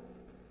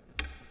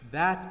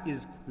 that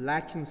is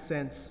lacking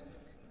sense,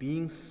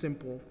 being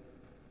simple.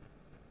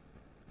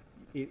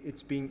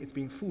 It's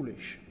being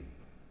foolish.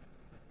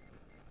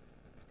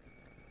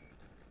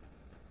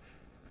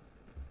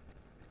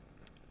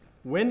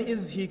 When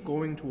is he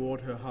going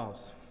toward her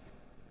house?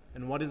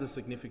 And what is the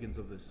significance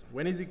of this?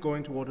 When is he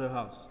going toward her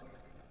house?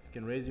 You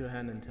can raise your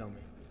hand and tell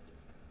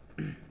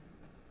me.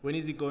 When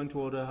is he going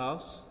toward her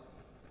house?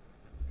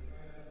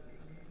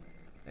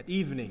 At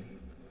evening.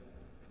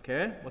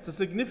 Okay? What's the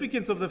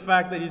significance of the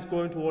fact that he's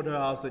going toward her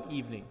house at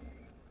evening?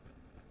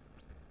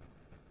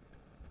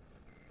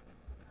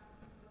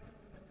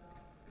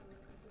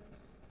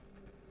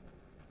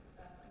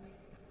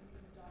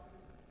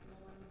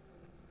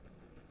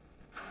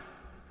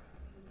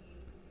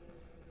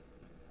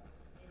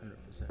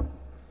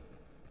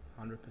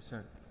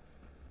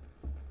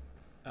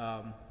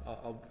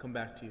 I'll come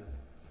back to you.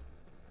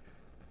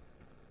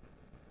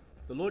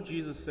 The Lord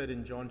Jesus said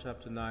in John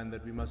chapter 9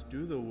 that we must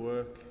do the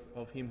work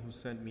of him who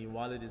sent me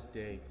while it is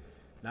day.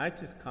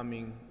 Night is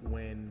coming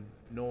when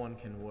no one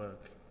can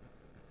work.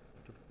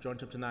 John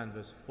chapter 9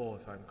 verse 4,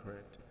 if I'm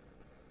correct.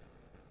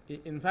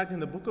 In fact, in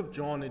the book of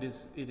John, it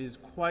is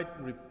quite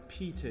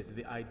repeated,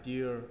 the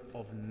idea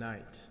of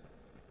night.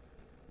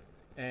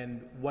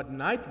 And what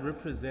night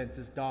represents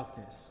is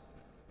darkness.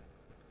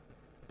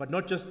 But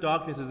not just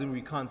darkness as in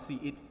we can't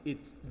see.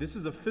 This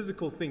is a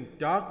physical thing.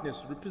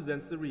 Darkness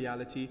represents the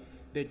reality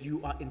that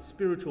you are in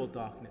spiritual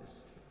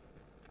darkness.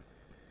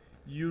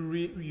 You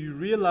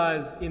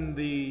realize in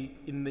the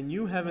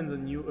new heavens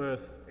and new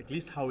earth, at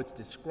least how it's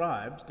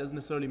described, doesn't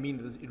necessarily mean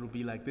that it will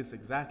be like this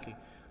exactly,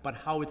 but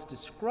how it's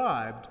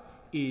described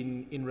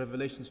in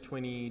Revelations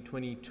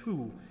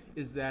 20:22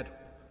 is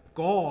that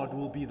God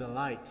will be the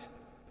light.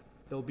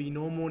 There will be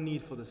no more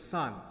need for the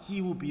sun.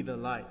 He will be the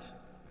light.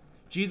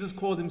 Jesus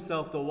called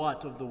himself the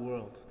what of the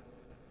world?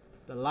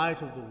 The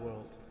light of the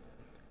world.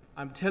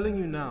 I'm telling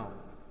you now,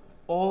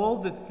 all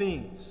the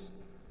things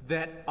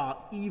that are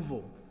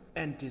evil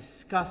and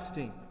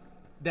disgusting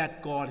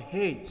that God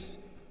hates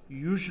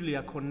usually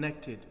are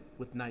connected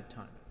with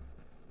nighttime.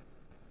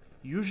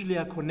 Usually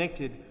are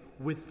connected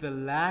with the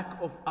lack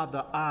of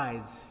other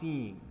eyes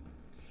seeing.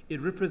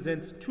 It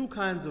represents two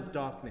kinds of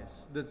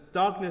darkness. This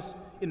darkness,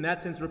 in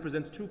that sense,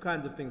 represents two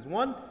kinds of things.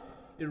 One,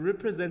 it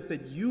represents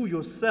that you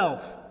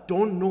yourself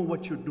don't know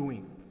what you're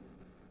doing.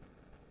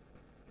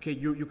 Okay,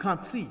 you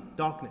can't see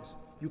darkness.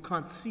 You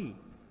can't see.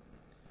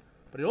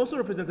 But it also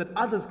represents that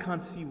others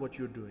can't see what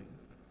you're doing.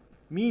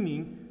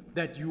 Meaning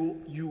that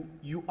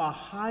you are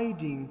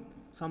hiding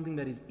something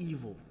that is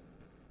evil.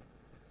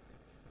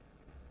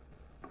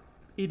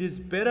 It is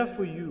better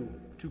for you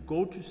to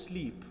go to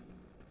sleep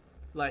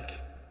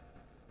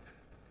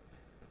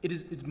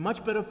it's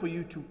much better for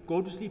you to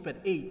go to sleep at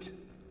 8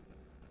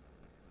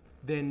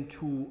 than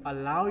to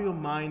allow your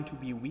mind to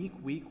be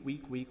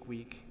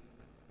weak,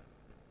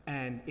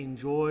 and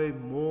enjoy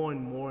more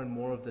and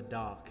more of the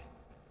dark.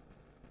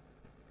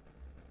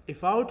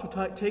 If I were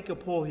to take a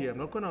poll here, I'm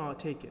not going to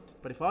take it,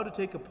 but if I were to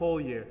take a poll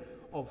here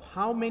of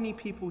how many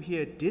people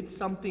here did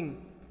something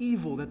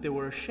evil that they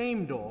were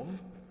ashamed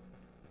of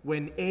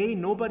when A,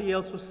 nobody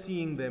else was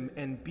seeing them,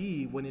 and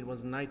B, when it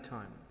was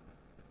nighttime,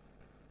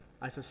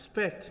 I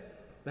suspect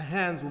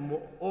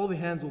all the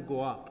hands will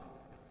go up.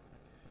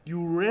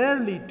 You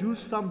rarely do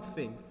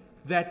something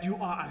that you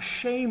are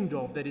ashamed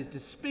of, that is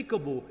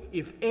despicable,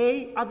 if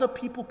A, other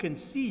people can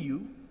see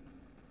you,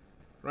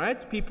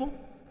 right? People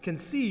can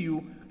see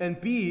you, and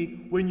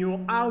B, when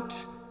you're out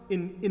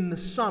in the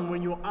sun,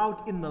 when you're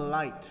out in the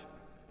light.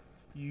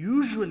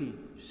 Usually,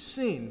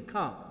 sin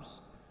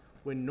comes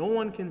when no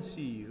one can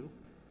see you,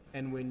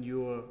 and when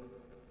you're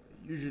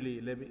usually,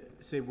 let me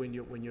say, when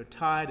you're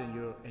tired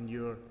and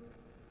you're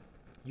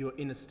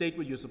in a state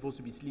where you're supposed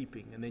to be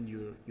sleeping, and then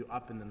you're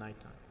up in the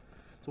nighttime.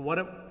 So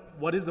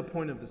what is the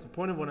point of this? The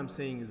point of what I'm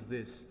saying is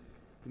this: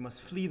 you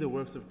must flee the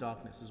works of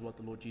darkness, is what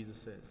the Lord Jesus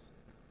says.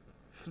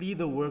 Flee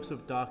the works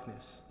of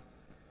darkness.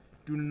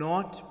 Do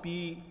not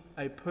be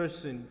a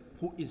person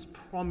who is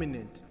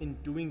prominent in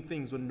doing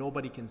things when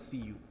nobody can see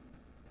you.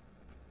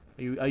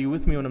 Are you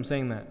with me when I'm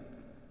saying that?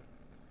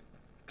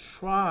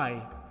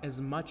 Try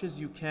as much as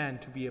you can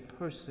to be a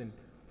person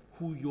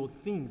who your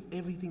things,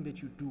 everything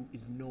that you do,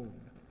 is known.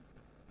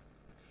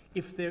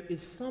 If there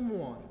is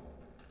someone,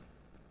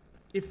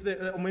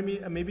 or maybe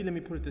let me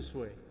put it this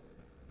way.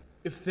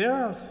 If there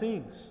are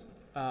things,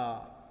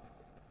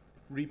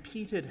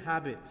 repeated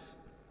habits,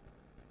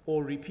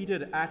 or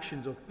repeated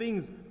actions, or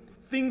things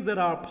that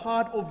are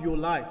part of your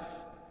life,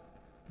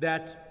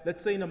 that,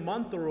 let's say in a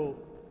month or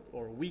a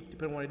week,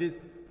 depending on what it is,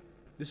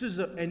 this is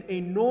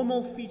a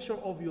normal feature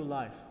of your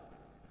life,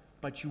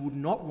 but you would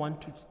not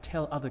want to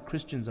tell other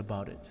Christians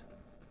about it,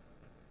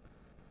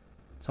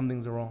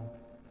 something's wrong.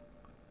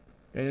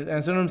 You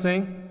understand what I'm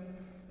saying?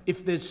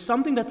 If there's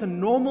something that's a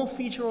normal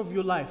feature of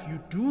your life,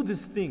 you do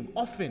this thing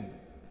often.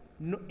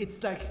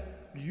 It's like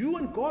you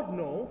and God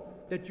know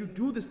that you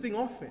do this thing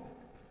often,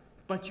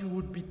 but you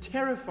would be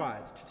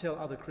terrified to tell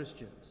other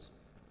Christians.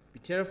 Be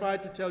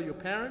terrified to tell your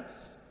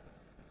parents.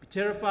 Be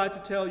terrified to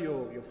tell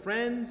your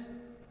friends.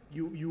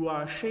 You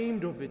are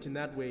ashamed of it in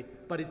that way,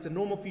 but it's a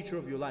normal feature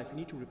of your life. You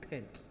need to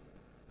repent,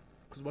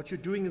 because what you're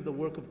doing is the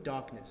work of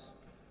darkness.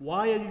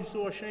 Why are you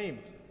so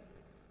ashamed?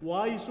 Why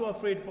are you so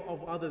afraid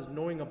of others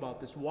knowing about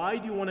this? Why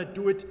do you want to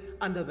do it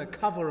under the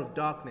cover of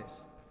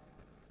darkness?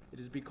 It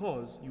is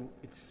because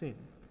it's sin.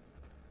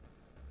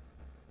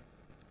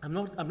 I'm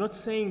not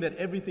saying that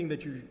everything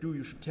that you do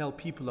you should tell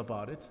people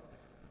about it.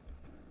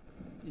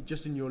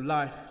 Just in your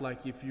life,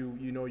 like if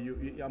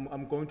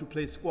I'm going to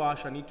play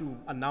squash, I need to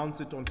announce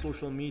it on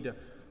social media,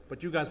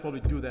 but you guys probably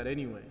do that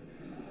anyway.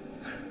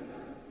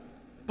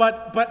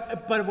 but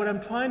what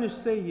I'm trying to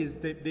say is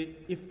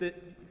that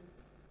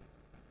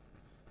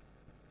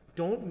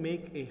don't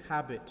make a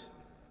habit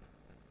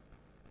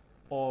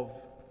of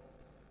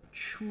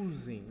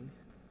choosing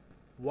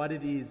what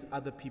it is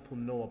other people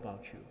know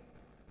about you.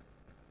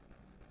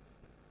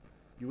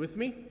 You with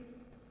me?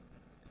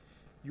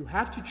 You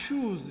have to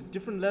choose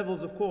different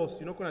levels, of course.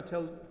 You're not going to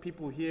tell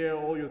people here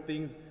all your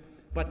things,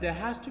 but there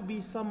has to be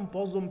some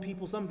bosom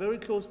people, some very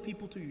close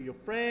people to you, your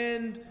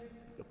friend,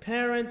 your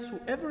parents,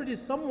 whoever it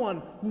is,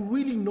 someone who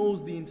really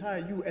knows the entire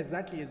you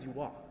exactly as you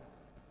are.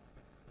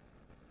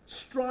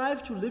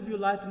 Strive to live your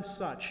life in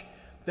such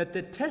that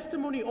the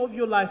testimony of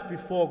your life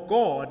before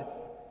God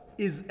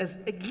is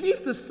at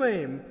least the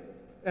same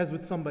as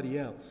with somebody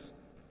else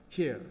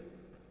here.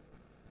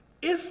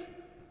 If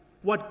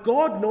what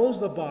God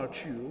knows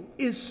about you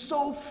is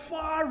so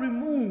far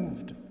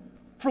removed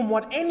from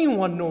what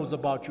anyone knows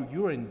about you,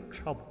 you're in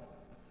trouble.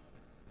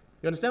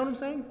 You understand what I'm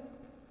saying?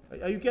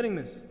 Are you getting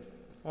this?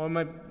 Or am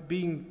I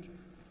being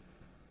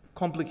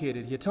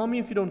complicated here? Tell me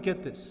if you don't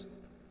get this.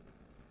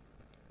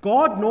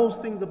 God knows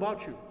things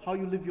about you, how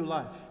you live your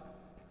life.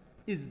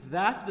 Is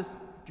that this?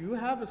 Do you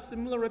have a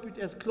similar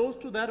reputation, as close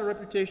to that a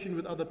reputation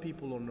with other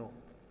people or no?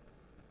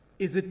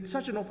 Is it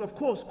such an of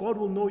course, God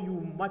will know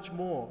you much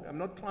more. I'm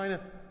not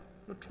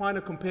trying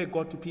to compare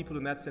God to people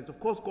in that sense. Of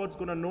course, God's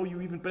going to know you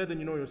even better than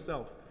you know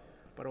yourself.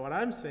 But what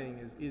I'm saying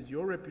is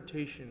your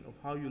reputation of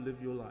how you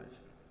live your life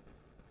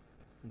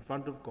in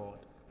front of God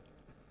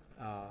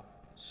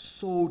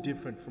so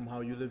different from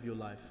how you live your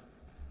life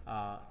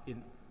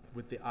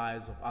with the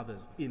eyes of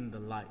others in the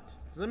light.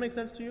 Does that make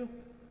sense to you?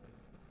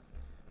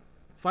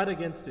 Fight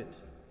against it.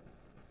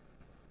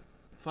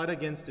 Fight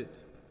against it.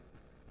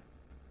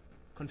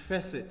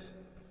 Confess it.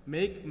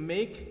 Make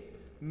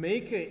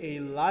a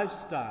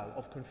lifestyle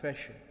of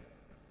confession.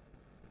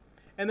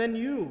 And then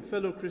you,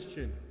 fellow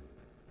Christian,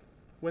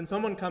 when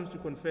someone comes to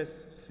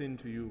confess sin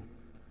to you,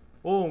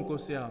 oh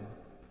Nkosi yami,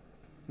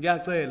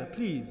 ngiyacela,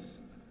 please,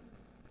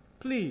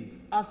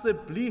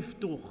 asseblief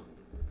toch.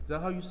 Is that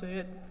how you say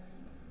it?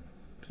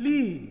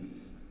 Please,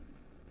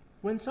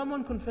 when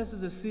someone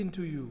confesses a sin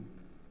to you,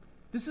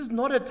 this is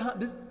not a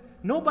time,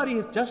 nobody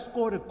has just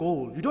scored a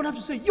goal. You don't have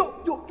to say,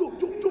 yo.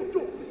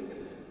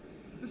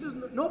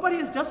 Nobody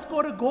has just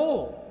scored a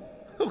goal,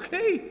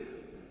 okay?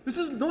 This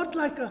is not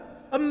like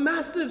a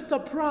massive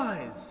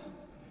surprise.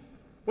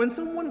 When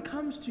someone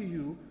comes to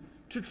you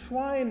to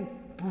try and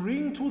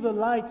bring to the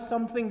light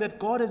something that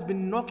God has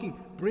been knocking,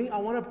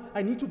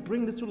 I need to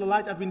bring this to the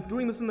light. I've been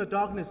doing this in the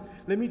darkness.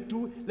 Let me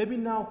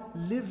now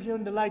live here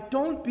in the light.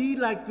 Don't be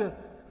like the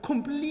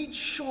complete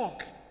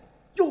shock.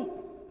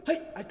 Yo, hey,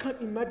 I can't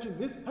imagine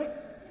this. Hey,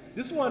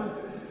 this one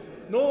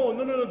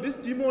No. This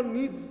demon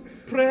needs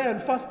prayer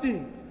and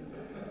fasting.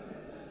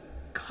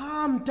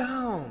 Calm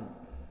down.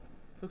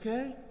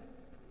 Okay?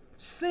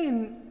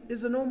 Sin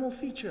is a normal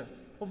feature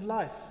of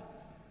life.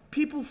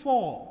 People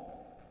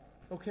fall.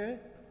 Okay?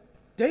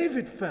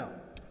 David fell.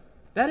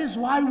 That is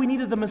why we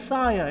needed the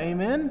Messiah.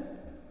 Amen?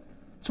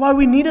 That's why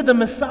we needed the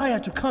Messiah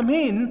to come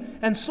in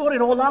and sort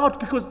it all out,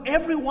 because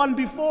everyone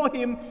before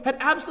him had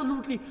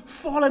absolutely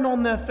fallen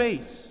on their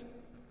face.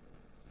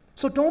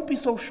 So don't be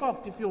so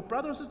shocked. If your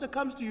brother or sister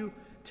comes to you,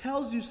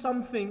 tells you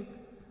something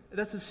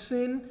that's a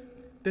sin,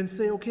 then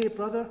say, okay,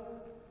 brother,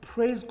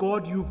 praise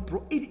God,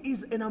 it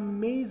is an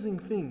amazing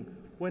thing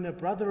when a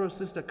brother or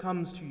sister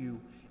comes to you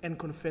and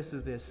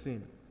confesses their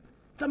sin.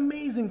 It's an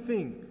amazing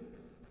thing.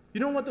 You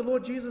know what the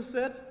Lord Jesus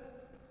said?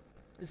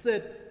 He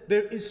said,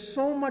 there is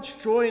so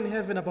much joy in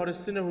heaven about a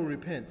sinner who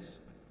repents.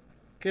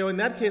 Okay, well, in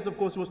that case, of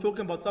course, he was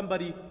talking about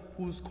somebody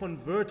who's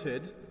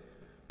converted.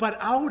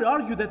 But I would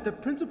argue that the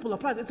principle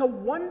applies. It's a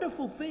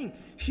wonderful thing.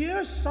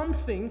 Here's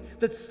something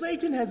that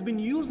Satan has been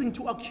using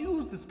to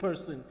accuse this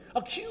person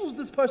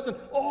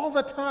all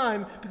the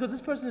time, because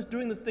this person is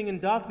doing this thing in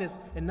darkness,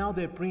 and now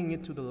they're bringing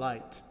it to the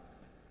light.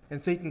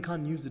 And Satan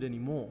can't use it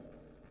anymore.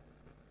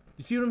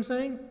 You see what I'm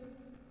saying?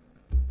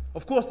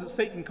 Of course,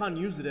 Satan can't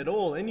use it at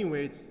all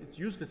anyway. It's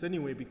useless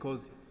anyway,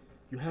 because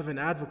you have an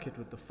advocate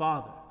with the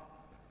Father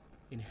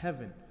in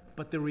heaven.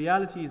 But the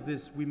reality is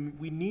this: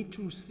 we need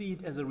to see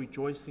it as a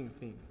rejoicing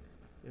thing.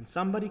 And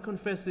somebody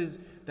confesses,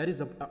 that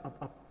is a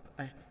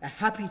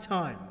happy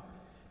time.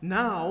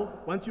 Now,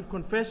 once you've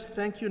confessed,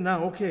 thank you.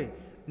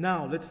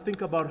 Now let's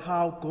think about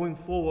how going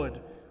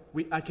forward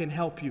I can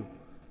help you.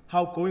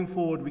 How going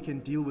forward we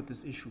can deal with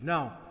this issue.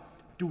 Now,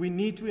 do we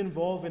need to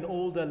involve an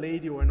older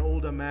lady or an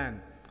older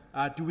man?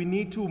 Do we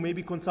need to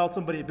maybe consult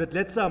somebody? But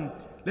let's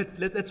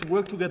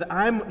work together.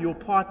 I'm your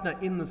partner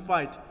in the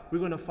fight. We're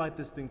going to fight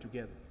this thing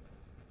together.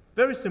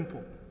 Very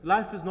simple.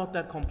 Life is not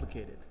that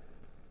complicated.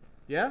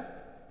 Yeah?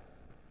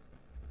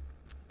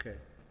 Okay.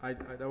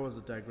 That was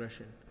a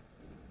digression.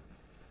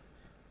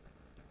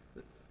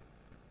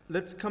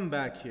 Let's come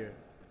back here.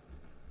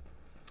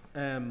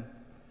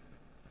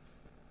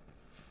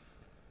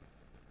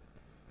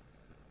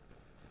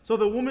 So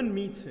the woman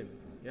meets him.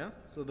 Yeah?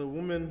 So the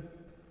woman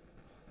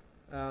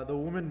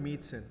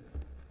meets him.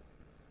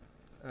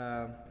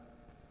 The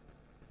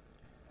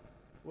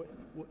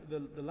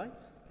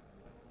lights?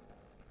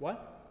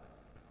 What?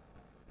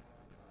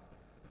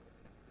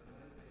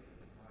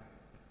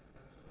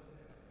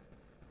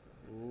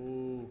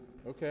 Ooh,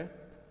 okay.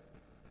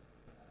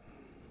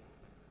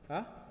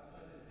 Huh?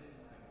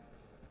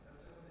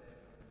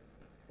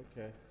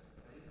 Okay.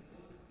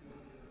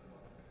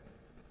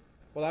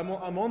 Well,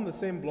 I'm on the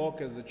same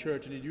block as the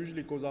church, and it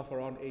usually goes off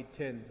around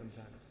 8:10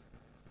 sometimes.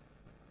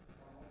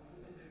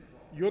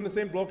 You're on the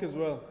same block as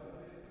well?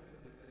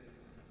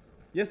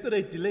 Yesterday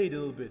it delayed a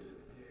little bit.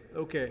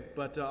 Okay,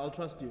 but I'll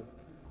trust you.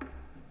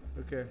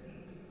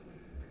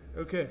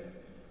 Okay.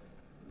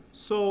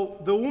 So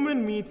the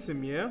woman meets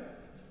him, yeah?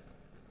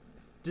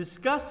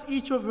 Discuss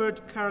each of her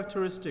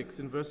characteristics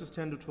in verses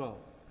 10 to 12.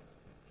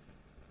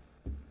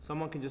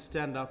 Someone can just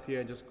stand up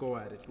here and just go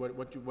at it.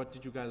 What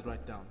did you guys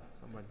write down?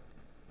 Someone.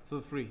 Feel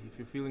free if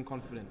you're feeling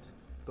confident.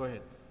 Go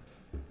ahead.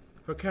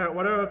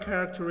 What are her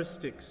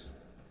characteristics?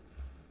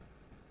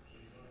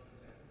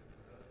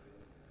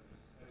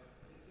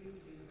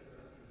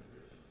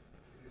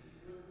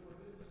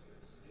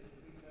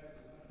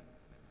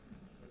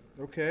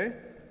 Okay.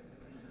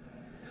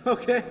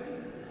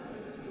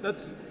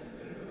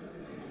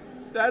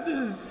 That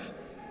is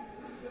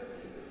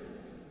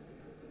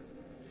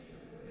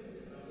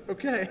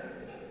okay.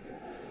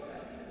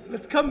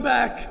 Let's come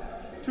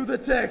back to the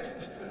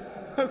text.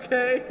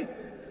 Okay.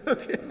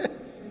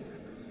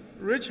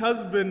 Rich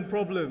husband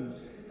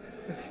problems.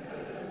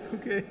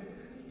 Okay.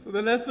 So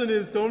the lesson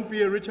is, don't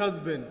be a rich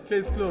husband.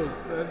 Case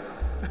closed.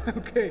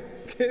 Okay,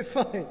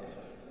 fine.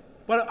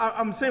 But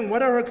I'm saying,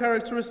 what are her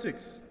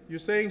characteristics? You're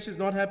saying she's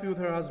not happy with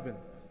her husband.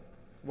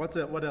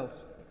 What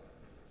else?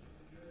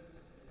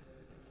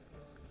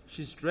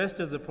 She's dressed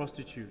as a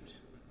prostitute.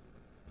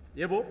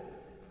 Yebo.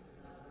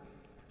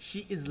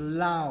 She is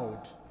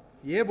loud.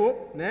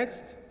 Yebo.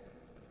 Next.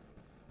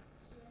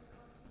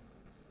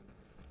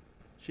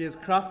 She has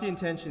crafty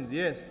intentions.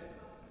 Yes,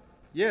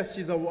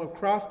 she's a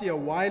crafty, a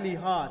wily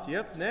heart.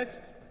 Yep.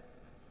 Next.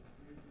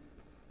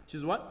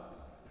 She's what?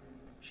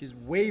 She's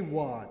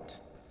wayward.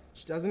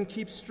 She doesn't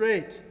keep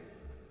straight.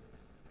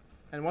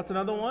 And what's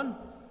another one?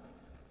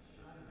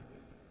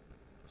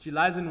 She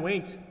lies in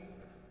wait.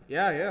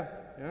 Yeah.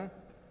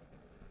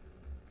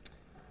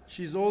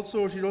 She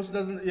also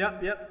doesn't,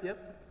 yep.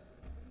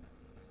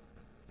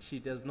 She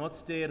does not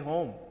stay at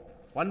home.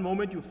 One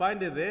moment you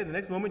find her there, the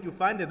next moment you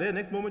find her there,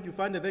 next moment you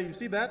find her there. You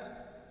see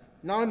that?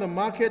 Now in the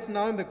market,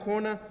 now in the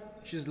corner,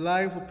 she's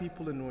lying for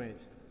people in wait.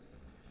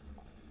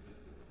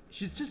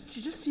 She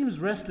just seems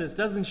restless,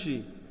 doesn't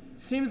she?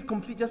 Seems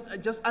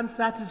just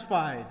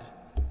unsatisfied.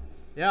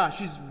 Yeah,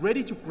 she's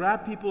ready to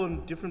grab people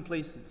in different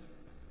places.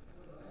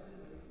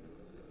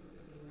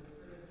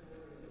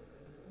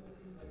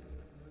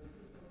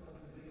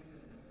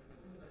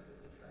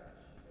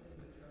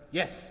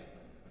 Yes.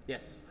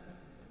 Yes.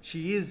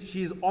 She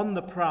is on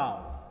the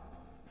prowl.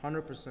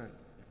 100%.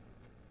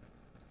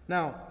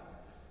 Now,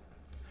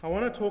 I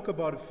want to talk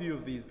about a few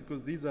of these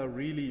because these are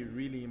really,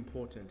 really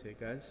important, hey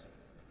guys.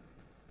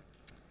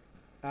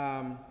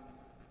 I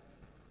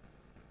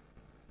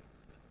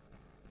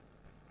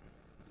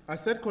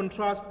said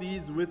contrast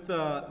these with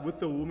the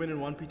woman in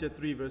 1 Peter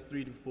 3, verse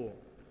 3 to 4.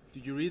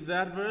 Did you read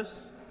that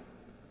verse?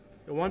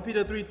 In 1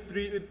 Peter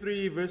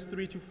 3, verse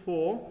 3 to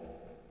 4,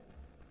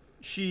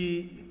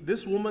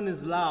 this woman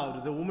is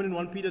loud. The woman in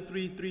 1 Peter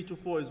 3 to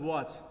 4 is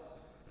what?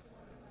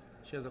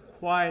 She has a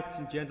quiet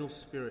and gentle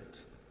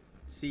spirit.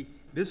 See,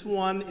 this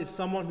one is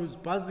someone who's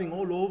buzzing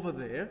all over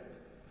there.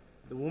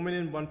 The woman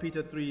in 1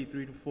 Peter 3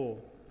 to 4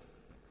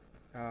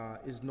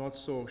 is not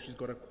so. She's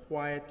got a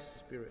quiet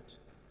spirit.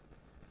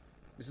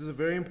 This is a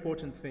very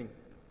important thing.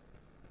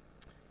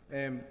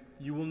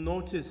 You will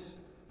notice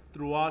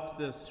throughout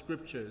the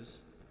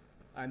scriptures,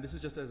 and this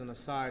is just as an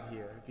aside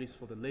here, at least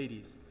for the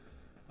ladies,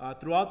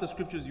 throughout the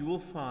scriptures you will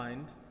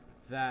find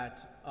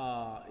that,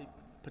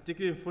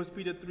 particularly in 1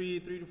 Peter 3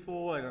 to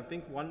 4, and I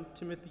think 1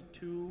 Timothy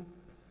 2,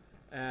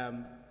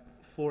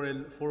 for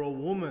a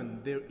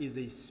woman there is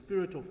a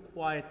spirit of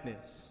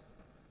quietness,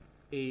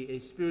 a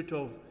spirit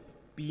of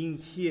being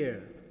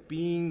here,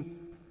 being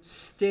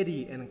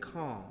steady and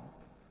calm,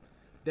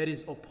 that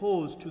is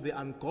opposed to the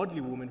ungodly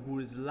woman who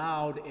is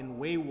loud and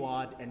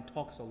wayward and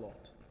talks a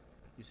lot.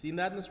 You've seen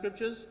that in the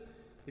scriptures?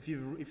 If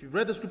you've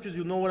read the scriptures,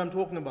 you'll know what I'm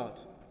talking about.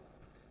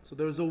 So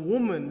there is a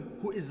woman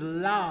who is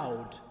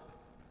loud,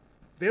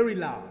 very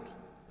loud,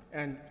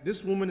 and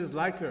this woman is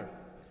like her.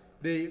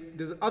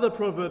 There's other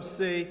proverbs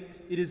say,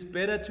 it is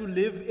better to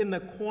live in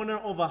the corner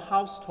of a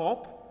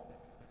housetop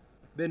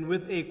than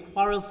with a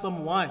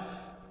quarrelsome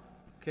wife.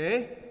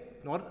 Okay?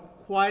 Not a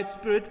quiet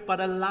spirit, but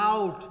a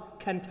loud,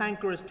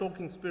 cantankerous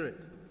talking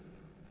spirit.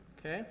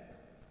 Okay?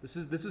 This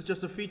is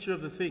just a feature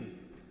of the thing.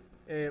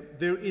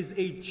 There is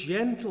a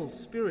gentle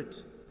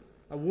spirit,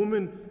 a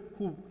woman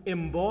who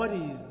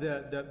embodies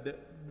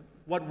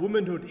what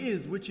womanhood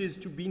is, which is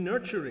to be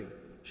nurturing.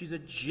 She's a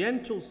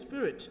gentle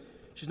spirit.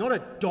 She's not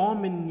a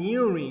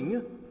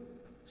domineering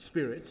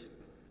spirit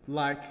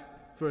like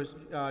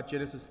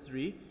Genesis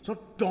 3. It's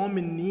not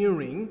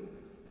domineering,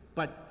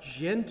 but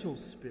gentle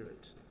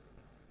spirit.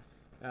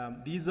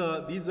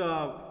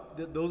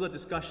 Those are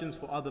discussions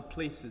for other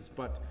places,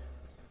 but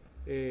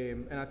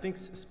and I think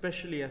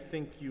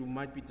you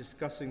might be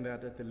discussing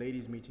that at the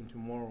ladies' meeting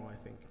tomorrow, I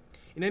think.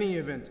 In any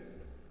event,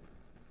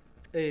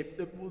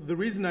 the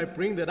reason I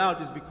bring that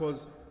out is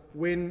because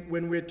when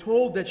we're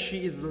told that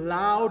she is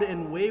loud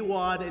and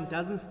wayward and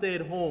doesn't stay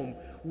at home,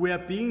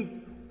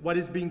 what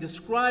is being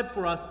described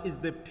for us is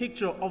the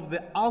picture of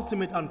the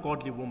ultimate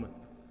ungodly woman.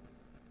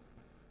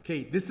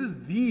 Okay, this is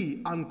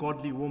the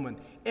ungodly woman.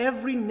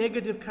 Every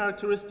negative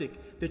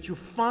characteristic that you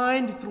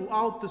find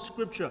throughout the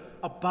scripture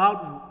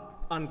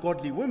about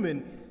ungodly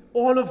women,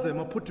 all of them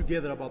are put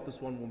together about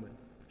this one woman.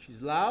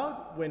 She's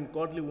loud when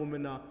godly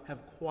women have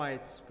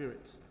quiet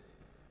spirits.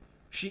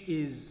 She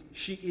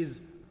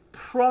is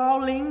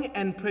prowling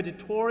and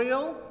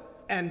predatorial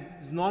and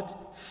is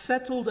not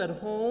settled at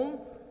home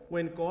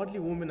when godly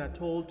women are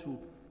told to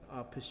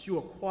pursue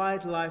a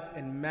quiet life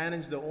and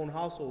manage their own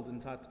households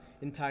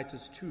in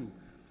Titus 2.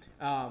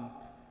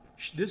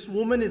 This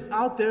woman is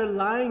out there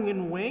lying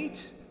in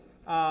wait,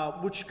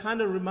 which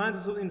kind of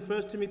reminds us in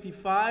 1 Timothy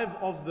 5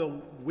 of the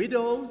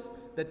widows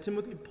that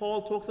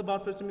Paul talks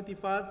about, 1 Timothy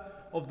 5,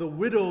 of the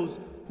widows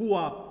who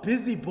are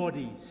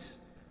busybodies.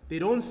 They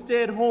don't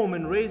stay at home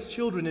and raise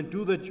children and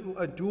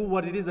do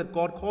what it is that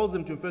God calls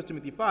them to in 1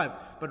 Timothy 5,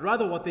 but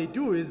rather what they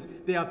do is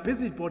they are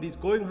busybodies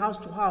going house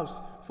to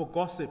house for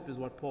gossip, is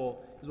what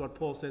Paul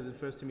says in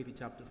 1 Timothy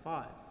chapter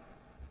 5.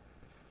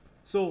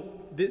 So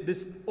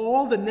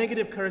all the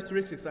negative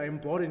characteristics are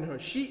embodied in her.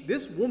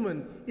 This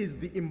woman is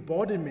the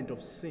embodiment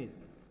of sin.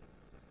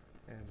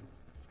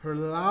 Her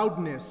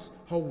loudness,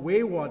 her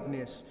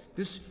waywardness,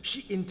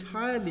 she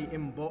entirely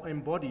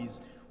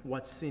embodies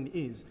what sin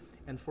is.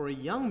 And for a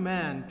young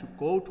man to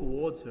go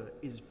towards her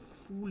is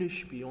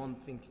foolish beyond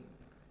thinking.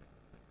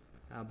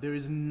 There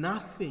is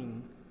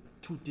nothing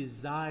to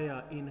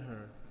desire in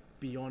her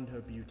beyond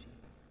her beauty.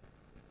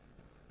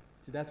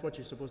 See, that's what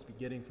you're supposed to be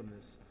getting from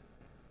this.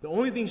 The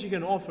only thing she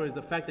can offer is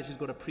the fact that she's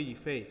got a pretty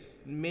face,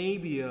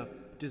 maybe a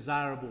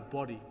desirable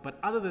body. But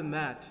other than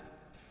that,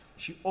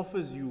 she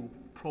offers you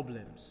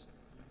problems.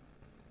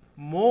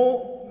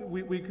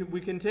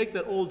 We can take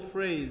that old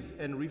phrase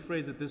and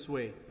rephrase it this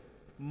way.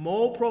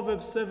 More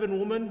Proverbs 7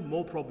 woman,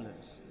 more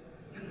problems.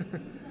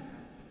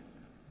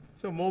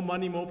 So more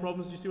money, more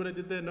problems. Do you see what I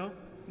did there? No?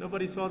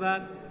 Nobody saw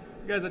that?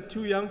 You guys are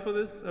too young for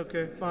this?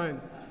 Okay,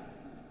 fine.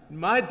 In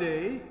my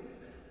day,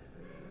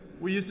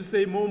 we used to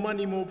say more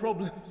money, more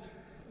problems.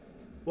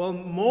 Well,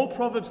 more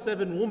Proverbs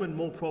 7 woman,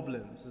 more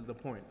problems is the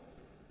point.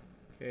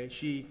 Okay,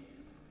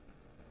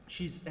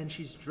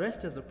 she's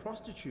dressed as a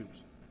prostitute.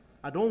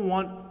 I'm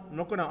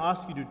not going to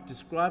ask you to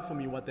describe for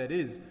me what that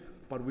is,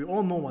 but we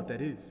all know what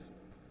that is.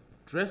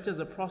 Dressed as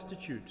a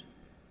prostitute.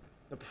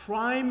 The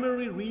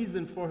primary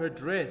reason for her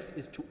dress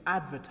is to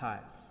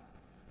advertise.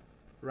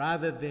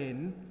 rather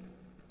than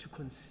to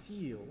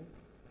conceal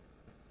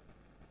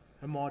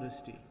her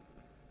modesty.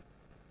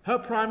 Her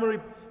primary,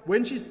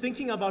 when she's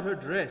thinking about her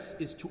dress,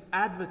 is to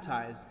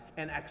advertise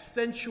and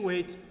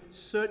accentuate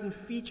certain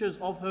features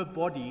of her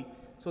body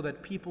so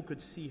that people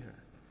could see her.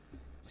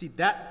 See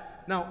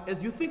that? Now,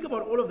 as you think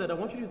about all of that, I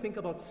want you to think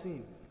about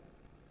sin.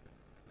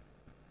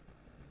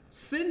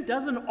 Sin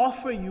doesn't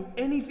offer you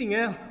anything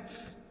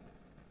else.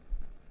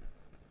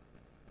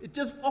 It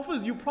just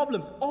offers you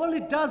problems. All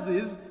it does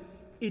is,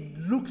 it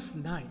looks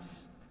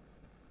nice.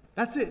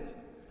 That's it.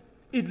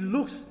 It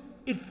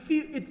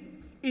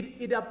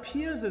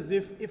appears as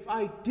if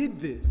I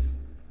did this,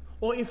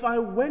 or if I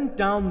went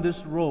down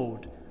this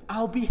road,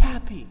 I'll be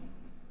happy.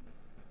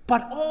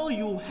 But all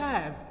you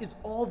have is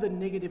all the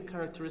negative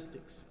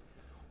characteristics.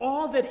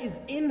 All that is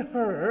in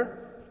her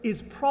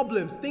is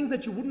problems, things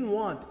that you wouldn't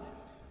want.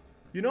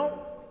 You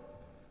know,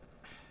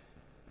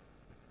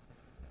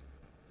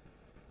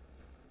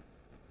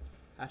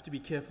 I have to be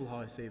careful how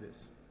I say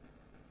this.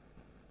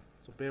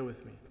 So bear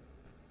with me.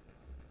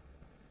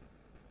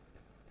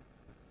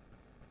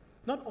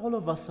 Not all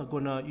of us are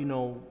gonna,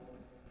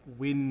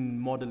 win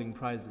modeling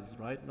prizes,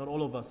 right? Not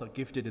all of us are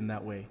gifted in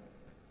that way.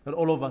 Not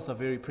all of us are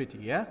very pretty,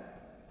 yeah?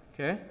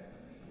 Okay?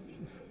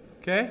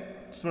 Okay?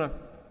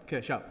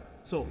 Okay, sharp.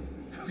 So,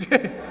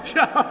 okay,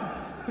 sharp.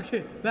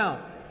 Okay,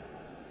 now.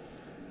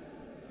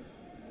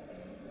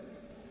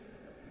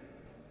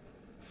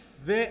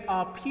 There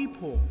are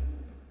people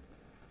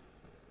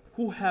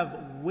who have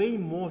way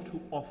more to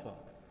offer,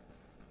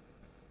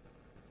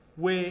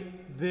 where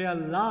their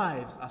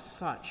lives are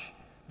such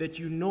that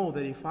you know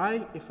that if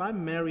I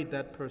married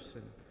that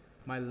person,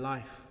 my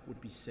life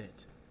would be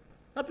set.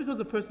 Not because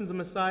the person's a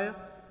Messiah,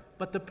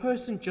 but this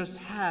person is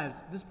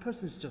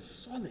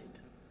just solid.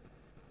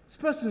 This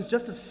person is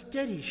just a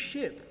steady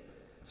ship.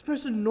 This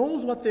person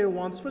knows what they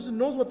want. This person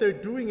knows what they're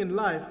doing in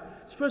life.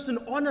 This person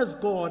honors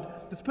God.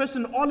 This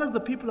person honors the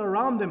people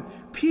around them.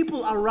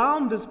 People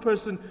around this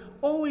person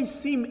always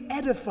seem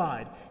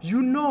edified.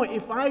 You know,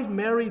 if I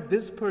married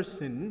this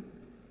person,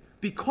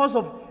 because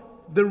of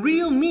the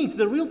real needs,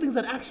 the real things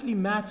that actually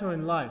matter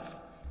in life,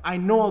 I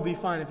know I'll be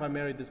fine if I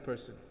married this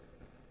person.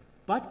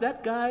 But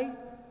that guy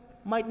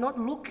might not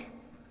look,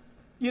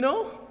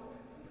 that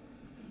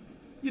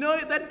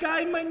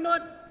guy might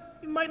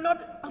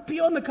not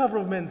appear on the cover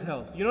of Men's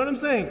Health. You know what I'm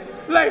saying?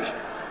 Like,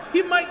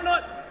 he might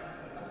not.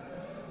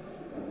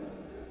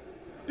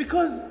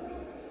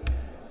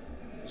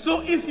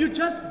 So if you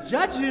just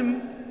judge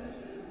him,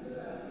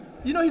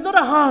 he's not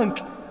a hunk.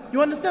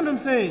 You understand what I'm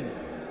saying?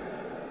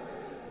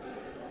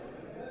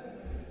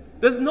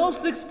 There's no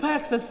six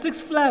packs, there's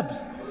six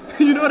flabs.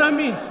 You know what I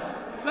mean?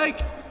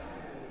 Like,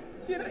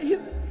 you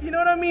know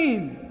what I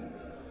mean?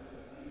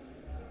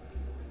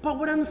 But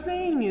what I'm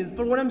saying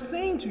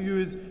to you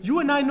is, you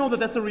and I know that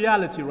that's a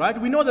reality, right?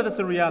 We know that that's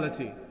a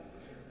reality.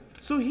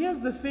 So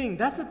here's the thing.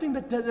 That's the thing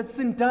that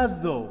sin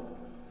does, though.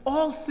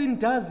 All sin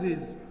does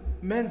is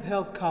Men's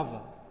Health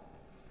cover.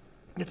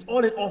 That's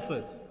all it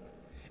offers.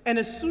 And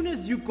as soon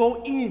as you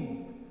go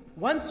in,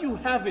 once you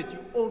have it,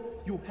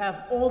 you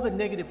have all the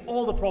negative,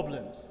 all the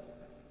problems.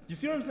 You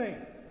see what I'm saying?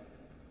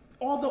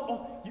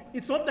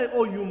 It's not that,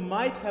 you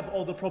might have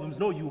all the problems.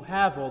 No, you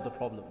have all the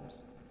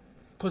problems.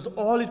 Because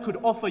all it could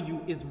offer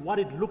you is what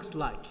it looks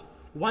like.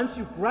 Once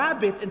you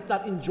grab it and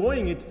start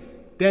enjoying it,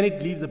 then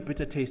it leaves a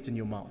bitter taste in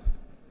your mouth.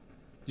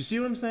 You see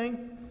what I'm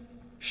saying?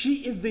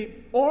 She is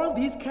all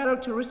these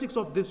characteristics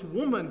of this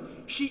woman.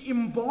 She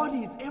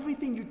embodies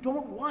everything you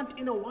don't want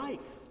in a wife.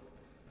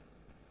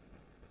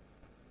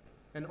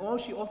 And all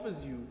she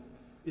offers you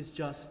is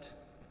just,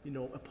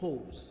 a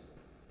pose.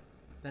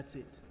 That's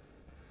it.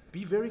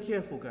 Be very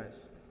careful,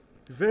 guys.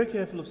 Be very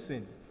careful of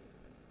sin.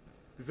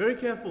 Be very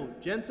careful,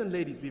 gents and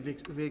ladies,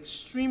 be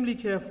extremely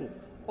careful.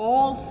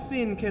 All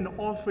sin can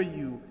offer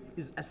you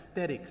is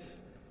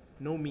aesthetics,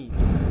 no meat.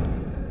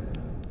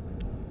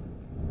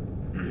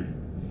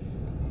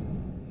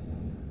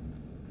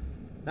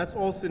 That's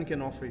all sin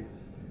can offer you.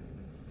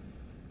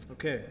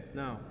 Okay,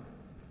 now.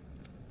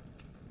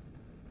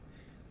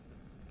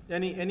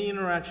 Any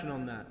interaction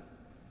on that?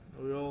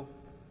 Are we all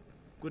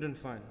good and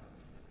fine?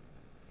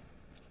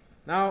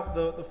 Now,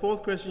 the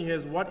fourth question here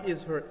is, what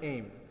is her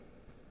aim?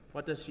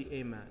 What does she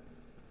aim at?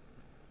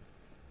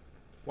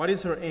 What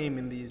is her aim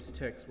in these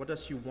texts? What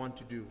does she want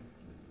to do?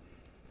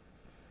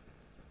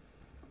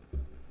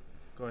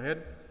 Go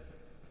ahead.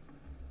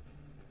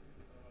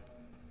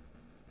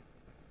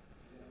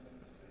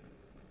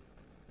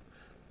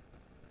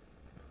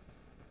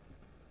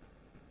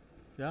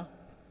 Yeah?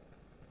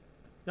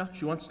 Yeah,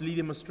 she wants to lead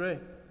him astray.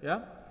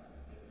 Yeah?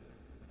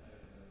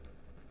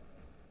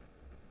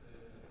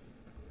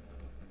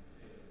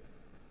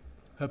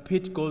 Her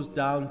pit goes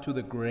down to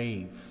the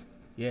grave.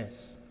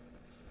 Yes.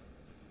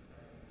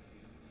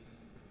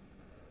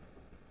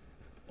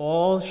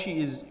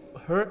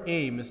 Her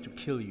aim is to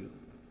kill you.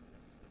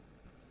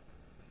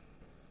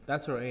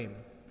 That's her aim.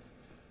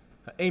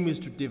 Her aim is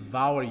to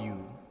devour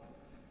you.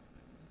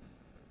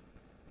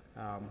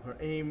 Her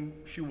aim,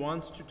 she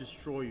wants to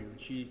destroy you.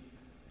 She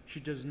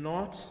does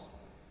not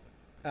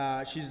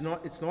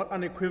It's not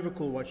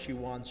unequivocal what she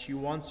wants. She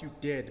wants you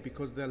dead,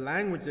 because the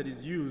language that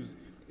is used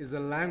is the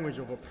language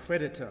of a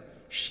predator.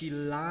 She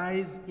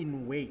lies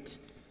in wait.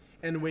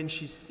 And when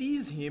she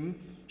sees him,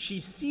 she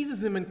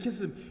seizes him and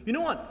kisses him. You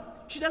know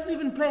what? She doesn't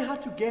even play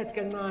hard to get.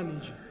 You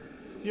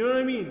know what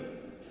I mean?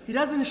 He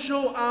doesn't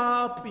show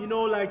up,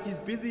 like he's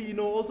busy,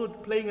 also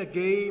playing a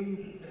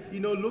game,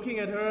 looking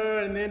at her,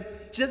 and then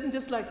she doesn't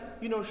just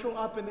show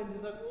up and then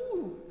just like,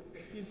 ooh.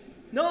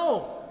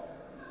 No.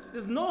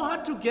 There's no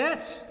hard to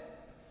get.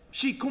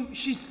 She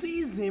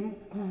sees him,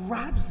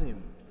 grabs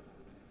him.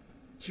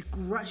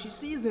 She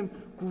sees him,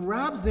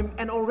 grabs him,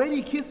 and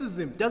already kisses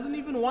him. Doesn't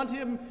even want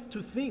him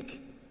to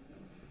think.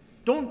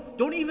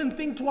 Don't even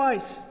think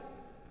twice.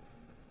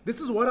 This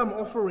is what I'm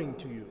offering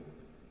to you.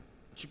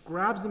 She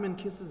grabs him and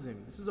kisses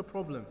him. This is a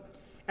problem.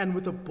 And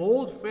with a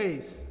bold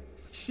face,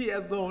 she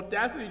has the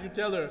audacity to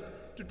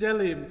tell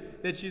him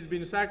that she's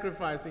been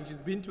sacrificing. She's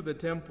been to the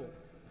temple.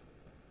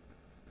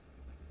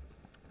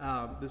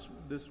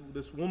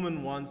 This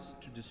woman wants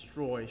to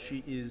destroy.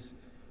 She is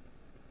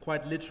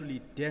quite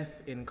literally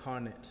death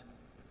incarnate.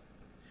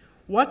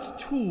 What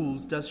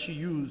tools does she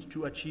use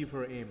to achieve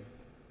her aim?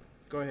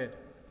 Go ahead.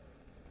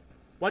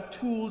 What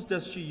tools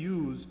does she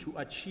use to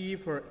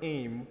achieve her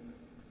aim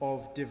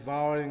of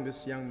devouring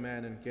this young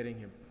man and getting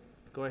him?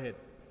 Go ahead.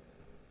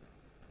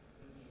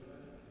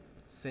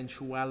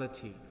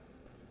 Sensuality.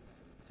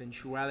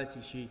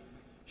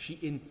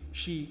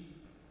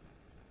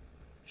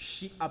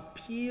 She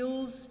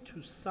appeals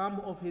to some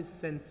of his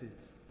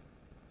senses.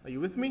 Are you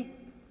with me?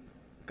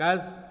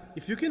 Guys,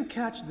 if you can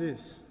catch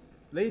this,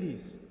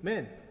 ladies,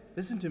 men,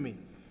 listen to me.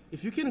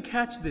 If you can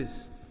catch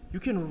this, you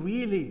can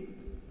really,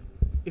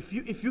 if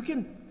you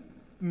can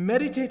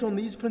meditate on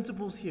these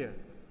principles here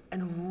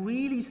and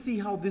really see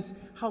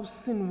how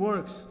sin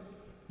works,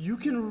 you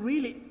can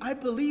really, I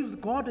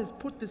believe God has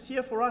put this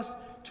here for us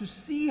to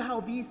see how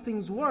these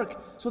things work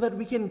so that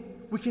we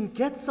can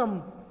get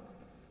some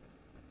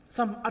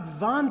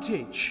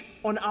advantage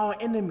on our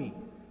enemy.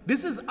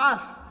 This is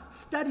us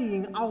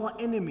studying our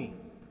enemy.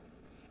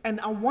 And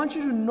I want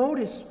you to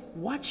notice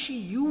what she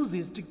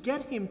uses to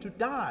get him to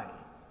die.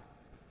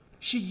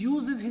 She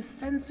uses his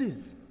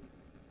senses.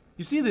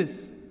 You see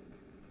this?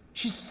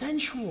 She's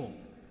sensual.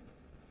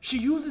 She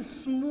uses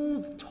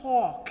smooth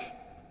talk,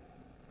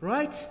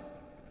 right?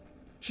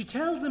 She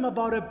tells him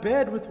about a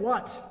bed with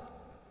what?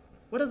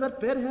 What does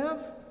that bed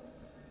have?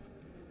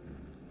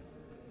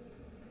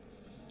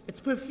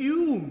 It's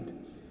perfumed.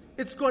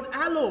 It's got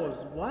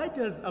aloes. Why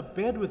does a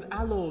bed with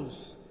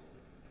aloes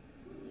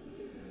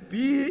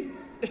be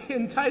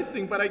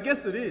enticing? But I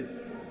guess it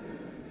is.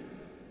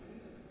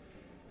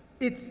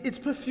 It's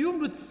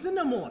perfumed with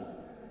cinnamon,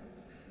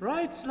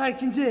 right?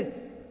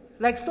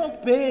 Like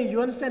Salt Bay,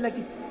 you understand? Like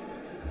it's.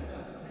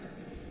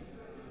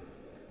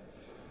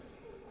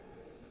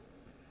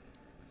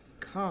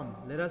 Come,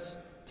 let us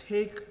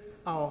take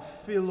our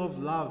fill of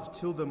love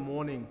till the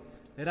morning.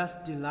 Let us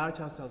delight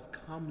ourselves.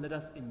 Come, let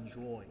us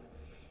enjoy.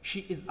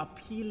 She is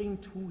appealing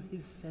to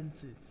his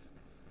senses.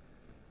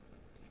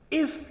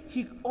 If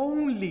he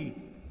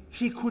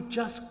could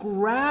just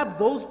grab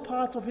those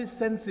parts of his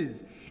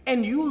senses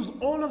and use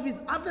all of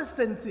his other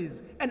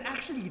senses and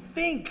actually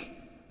think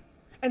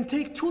and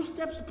take 2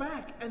 steps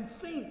back and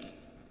think,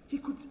 he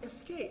could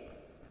escape.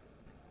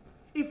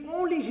 If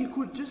only he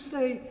could just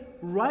say,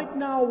 right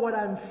now what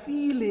I'm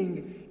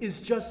feeling is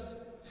just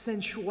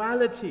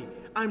sensuality.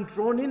 I'm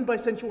drawn in by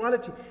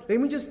sensuality. Let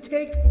me just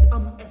take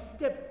a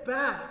step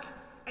back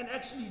and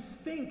actually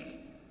think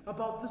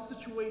about this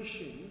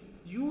situation,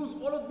 use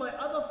all of my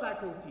other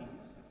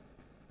faculties.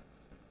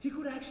 He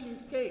could actually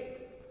escape.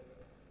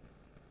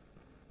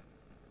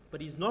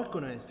 But he's not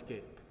going to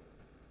escape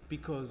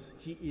because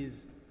he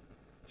is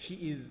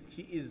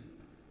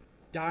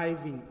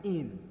diving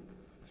in.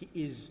 He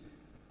is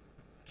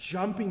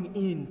jumping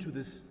into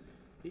this,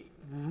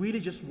 really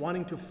just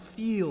wanting to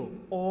feel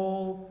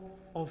all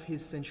of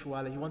his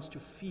sensuality. He wants to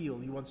feel,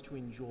 he wants to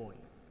enjoy.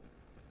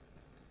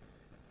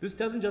 This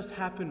doesn't just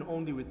happen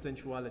only with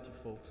sensuality,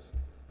 folks.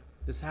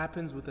 This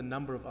happens with a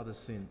number of other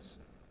sins.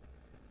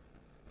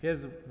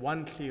 Here's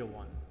one clear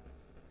one: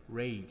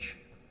 rage,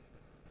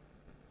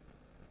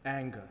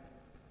 anger.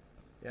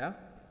 Yeah?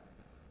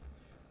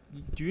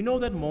 Do you know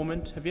that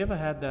moment? Have you ever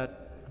had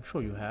that? I'm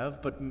sure you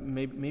have, but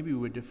maybe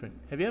we're different.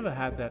 Have you ever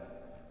had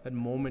that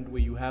moment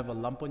where you have a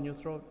lump on your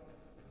throat?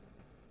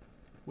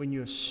 When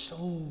you're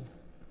so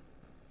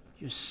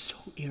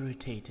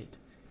irritated.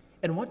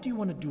 And what do you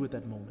want to do at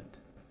that moment?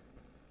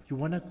 You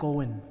want to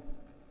go and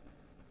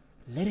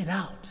let it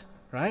out,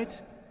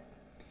 right?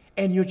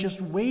 And you're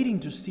just waiting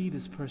to see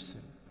this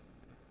person.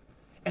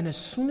 And as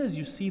soon as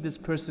you see this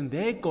person,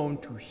 they're going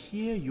to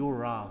hear your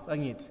wrath.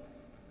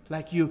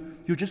 Like you're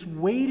just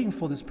waiting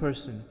for this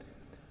person.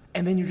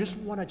 And then you just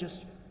want to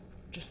just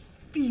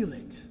feel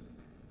it.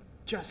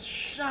 Just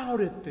shout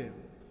at them.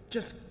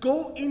 Just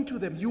go into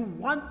them. You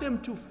want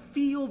them to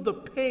feel the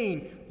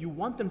pain. You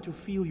want them to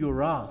feel your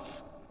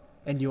wrath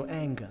and your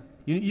anger.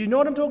 You know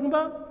what I'm talking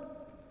about?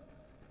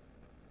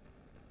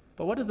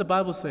 But what does the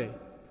Bible say?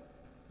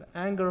 The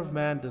anger of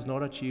man does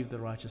not achieve the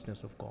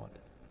righteousness of God.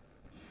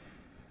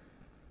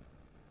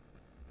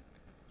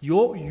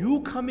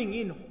 You coming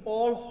in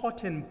all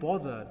hot and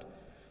bothered,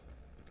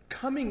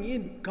 coming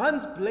in,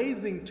 guns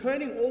blazing,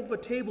 turning over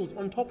tables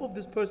on top of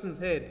this person's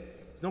head,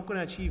 is not going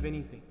to achieve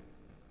anything.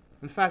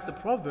 In fact, the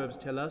Proverbs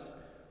tell us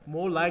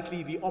more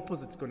likely the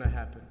opposite's going to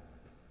happen.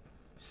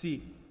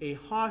 See, a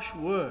harsh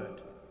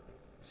word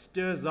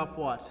stirs up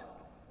what?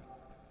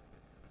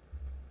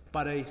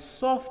 But a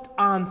soft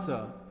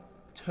answer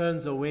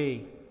turns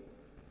away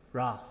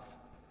wrath.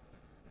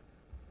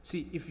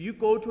 See, if you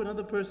go to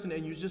another person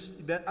and you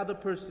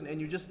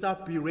just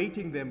start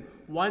berating them,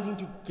 wanting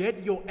to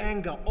get your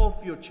anger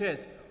off your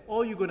chest,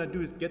 all you're going to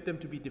do is get them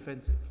to be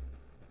defensive.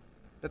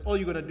 That's all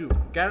you're going to do.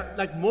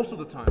 Like most of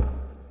the time.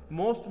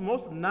 Most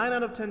 9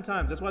 out of 10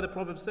 times. That's why the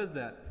proverb says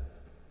that.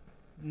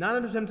 9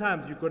 out of 10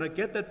 times you're going to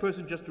get that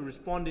person just to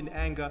respond in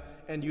anger,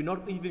 and you're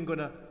not even going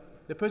to,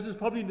 the person's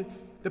going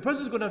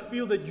to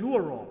feel that you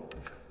are wrong.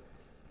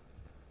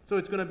 So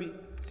it's going to be,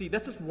 see,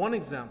 that's just one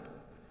example.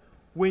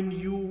 When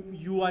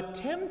you are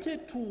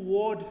tempted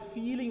toward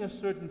feeling a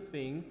certain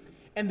thing,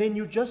 and then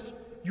you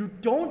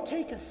don't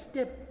take a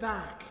step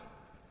back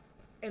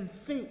and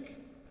think,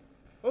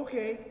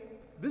 okay,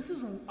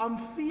 I'm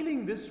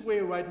feeling this way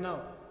right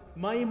now.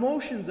 My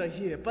emotions are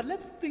here, but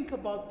let's think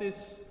about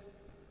this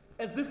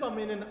as if I'm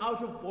in an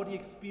out-of-body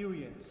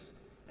experience.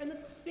 And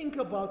let's think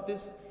about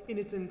this in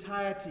its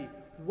entirety.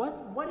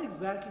 What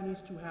exactly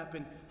needs to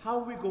happen? How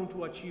are we going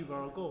to achieve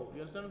our goal?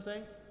 You understand what I'm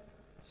saying?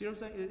 See what I'm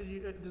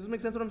saying? Does this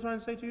make sense what I'm trying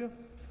to say to you?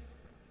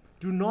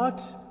 Do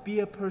not be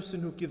a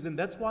person who gives in.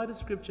 That's why the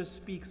scripture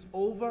speaks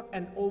over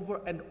and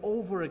over and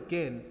over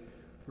again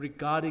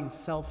regarding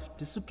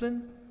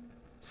self-discipline,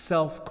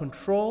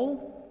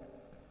 self-control,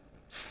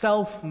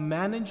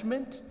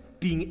 self-management,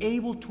 being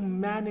able to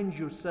manage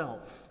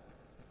yourself.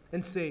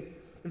 And say,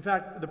 in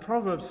fact, the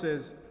proverb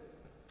says,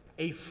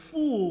 a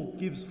fool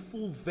gives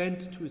full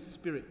vent to his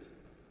spirit.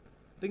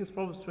 I think it's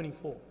Proverbs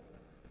 24.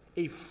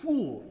 A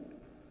fool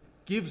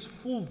gives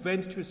full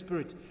vent to his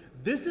spirit.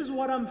 This is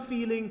what I'm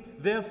feeling,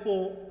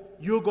 therefore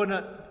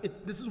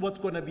this is what's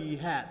going to be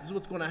had. This is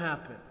what's going to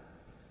happen.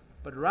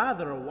 But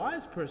rather, a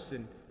wise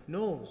person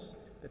knows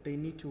that they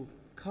need to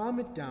calm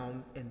it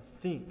down and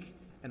think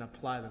and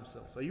apply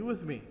themselves. Are you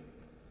with me?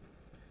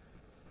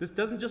 This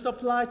doesn't just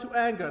apply to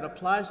anger. It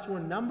applies to a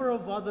number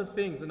of other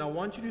things. And I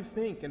want you to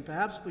think, and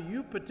perhaps for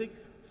you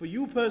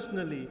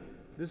personally,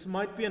 there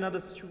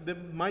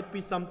might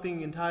be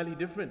something entirely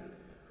different,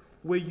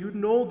 where you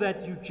know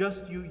that you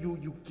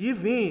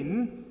give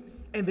in,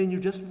 and then you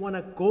just want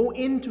to go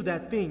into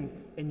that thing,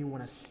 and you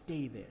want to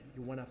stay there.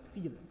 You want to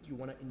feel it. You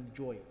want to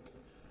enjoy it.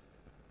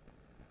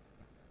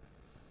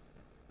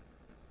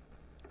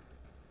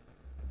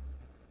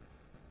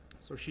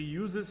 So she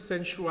uses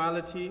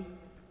sensuality.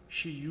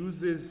 She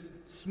uses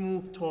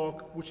smooth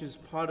talk, which is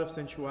part of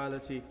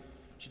sensuality.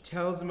 She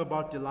tells him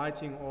about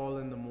delighting all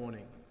in the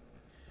morning.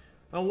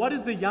 Now, what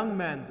is the young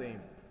man's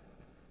aim?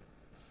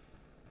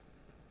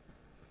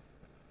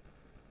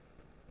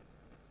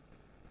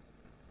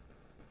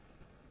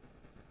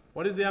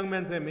 What is the young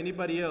man's aim?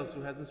 Anybody else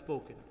who hasn't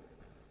spoken?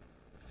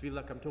 I feel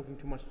like I'm talking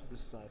too much to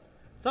this side.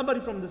 Somebody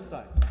from this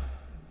side.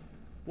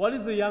 What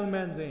is the young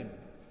man's aim?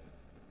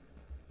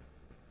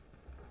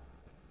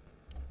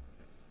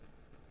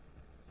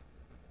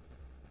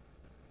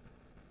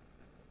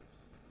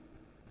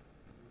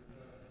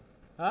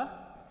 Huh?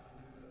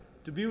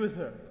 To be with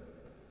her.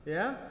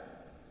 Yeah?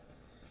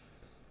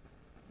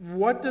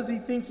 What does he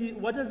think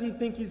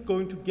he's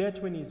going to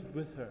get when he's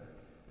with her?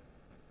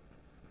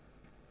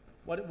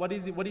 What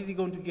is he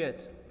going to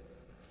get?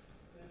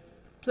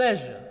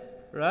 Pleasure,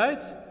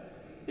 right?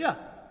 Yeah.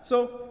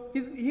 So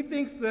he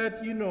thinks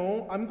that,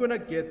 I'm going to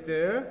get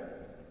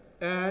there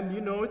and,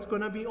 it's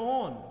going to be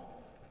on.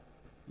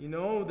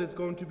 There's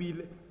going to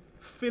be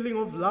filling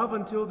of love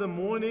until the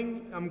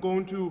morning. I'm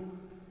going to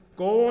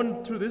go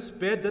on to this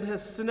bed that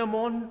has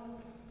cinnamon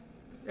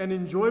and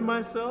enjoy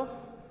myself.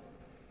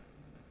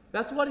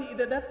 That's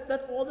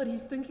all that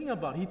he's thinking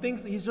about. He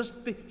thinks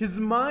his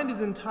mind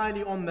is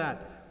entirely on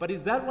that. But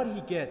is that what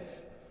he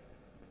gets?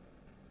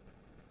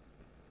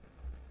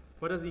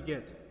 What does he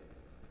get?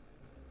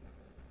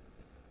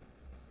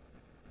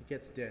 He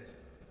gets death.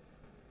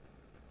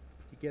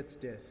 He gets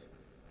death.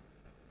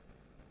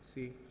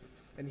 See?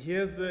 And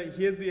here's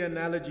the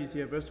analogies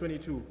here, verse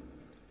 22.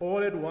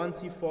 All at once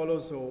he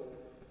follows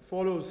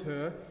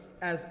her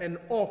as an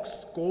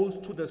ox goes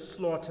to the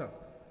slaughter,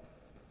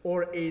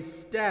 or a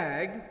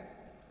stag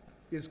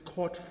is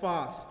caught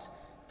fast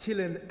till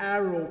an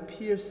arrow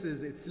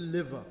pierces its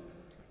liver.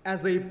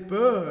 As a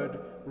bird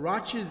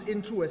rushes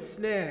into a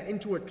snare,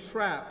 into a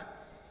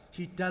trap,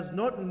 he does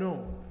not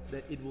know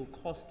that it will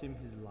cost him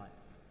his life.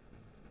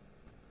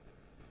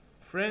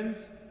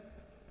 Friends,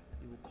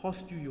 it will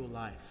cost you your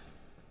life.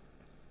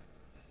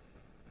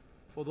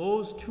 For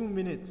those 2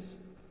 minutes,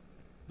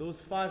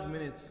 those 5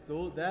 minutes,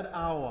 that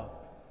hour,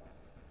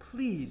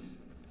 please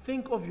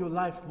think of your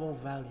life more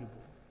valuable.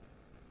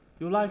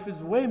 Your life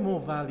is way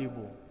more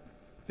valuable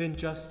than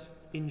just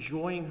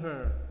enjoying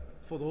her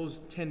for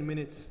those 10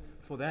 minutes,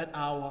 for that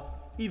hour,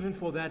 even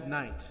for that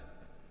night.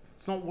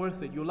 It's not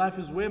worth it. Your life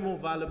is way more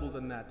valuable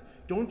than that.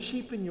 Don't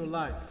cheapen your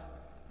life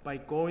by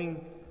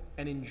going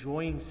and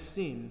enjoying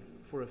sin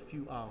for a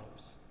few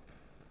hours.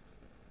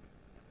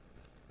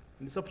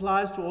 And this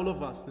applies to all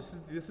of us.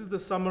 This is the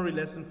summary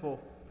lesson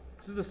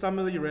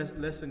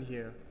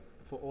here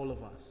for all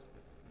of us.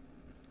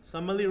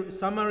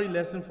 Summary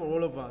lesson for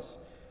all of us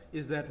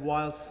is that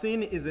while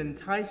sin is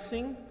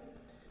enticing,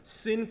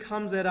 sin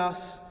comes at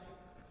us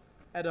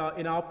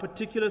in our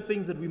particular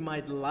things that we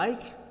might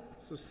like.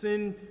 So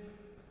sin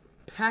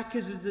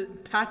packages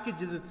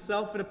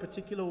itself in a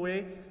particular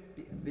way.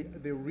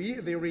 The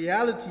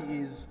reality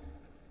is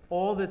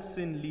all that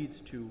sin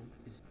leads to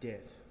is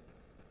death.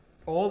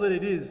 All that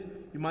it is,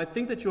 you might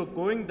think that you're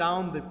going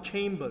down the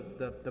chambers,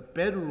 the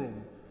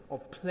bedroom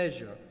of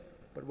pleasure,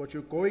 but what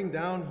you're going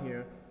down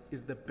here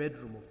is the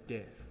bedroom of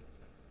death.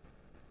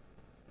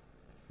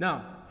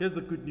 Now, here's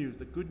the good news.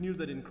 The good news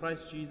that in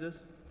Christ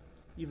Jesus,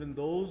 even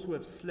those who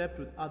have slept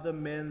with other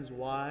men's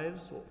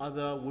wives or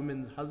other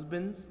women's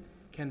husbands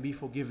can be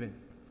forgiven.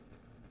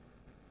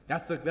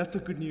 That's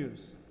the good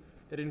news.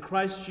 That in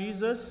Christ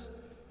Jesus,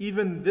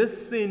 even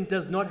this sin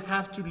does not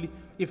have to,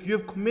 if you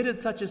have committed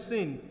such a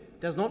sin,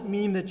 does not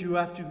mean that you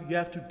have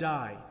to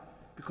die,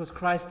 because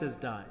Christ has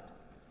died.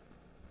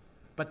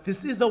 But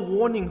this is a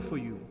warning for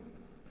you.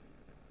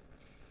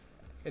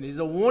 And it is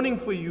a warning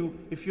for you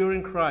if you're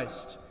in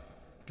Christ.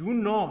 Do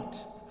not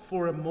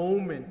for a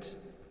moment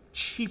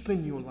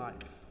cheapen your life,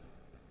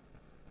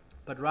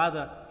 but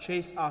rather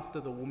chase after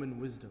the woman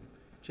wisdom.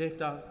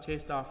 Chase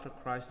after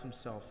Christ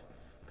himself.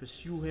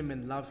 Pursue him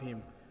and love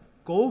him.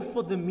 Go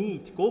for the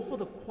meat. Go for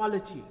the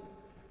quality.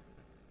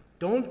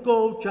 Don't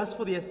go just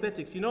for the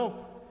aesthetics. You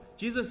know,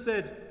 Jesus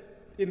said,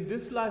 in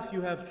this life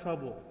you have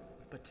trouble,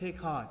 but take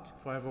heart,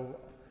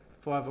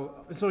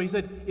 he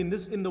said, in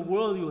the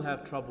world you'll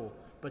have trouble,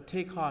 but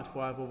take heart,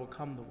 for I've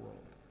overcome the world.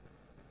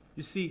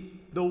 You see,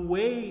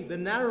 the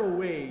narrow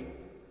way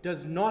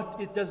does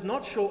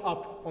not show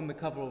up on the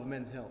cover of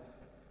Men's Health.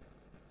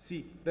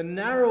 See, the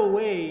narrow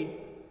way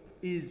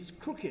is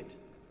crooked.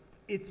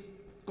 It's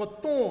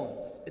got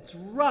thorns. It's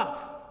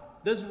rough.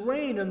 There's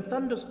rain and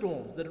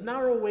thunderstorms. The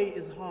narrow way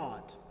is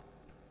hard.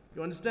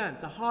 You understand?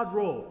 It's a hard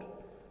road.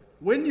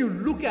 When you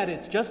look at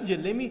it, just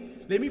let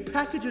me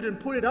package it and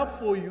put it up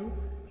for you,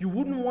 you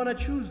wouldn't want to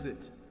choose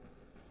it.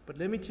 But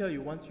let me tell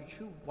you, once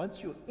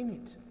you're in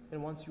it,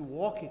 and once you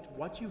walk it,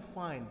 what you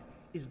find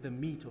is the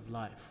meat of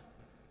life.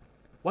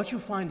 What you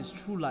find is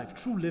true life,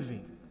 true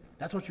living.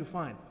 That's what you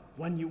find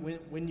when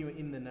you're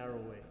in the narrow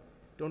way.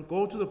 Don't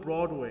go to the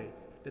broad way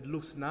that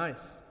looks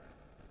nice,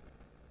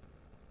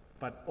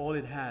 but all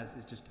it has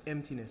is just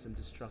emptiness and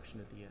destruction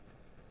at the end.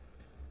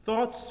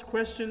 Thoughts,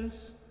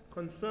 questions,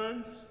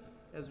 concerns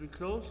as we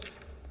close?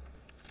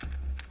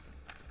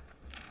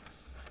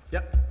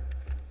 Yep.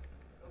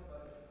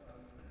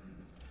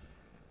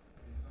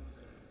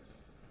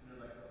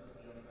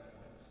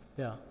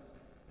 Yeah.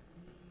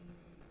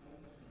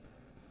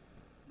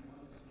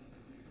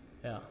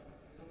 Yeah.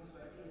 It's almost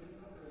like, he's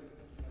not really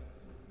seeking out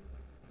the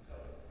truth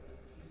himself, but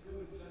he's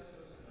willing just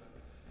close enough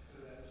so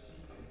that she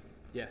can.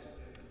 Yes.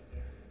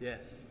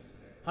 Yes.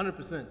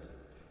 100%.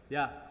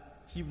 Yeah.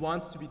 He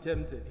wants to be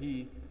tempted.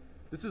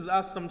 This is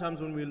us sometimes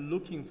when we're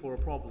looking for a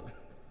problem.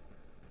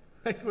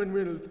 Like when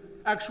we're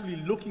actually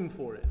looking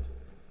for it.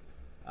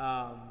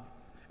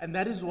 And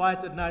that is why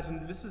it's at night.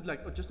 And this is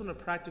like, just on a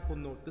practical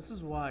note, this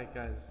is why,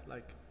 guys,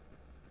 like,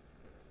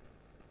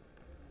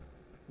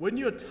 when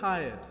you're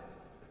tired,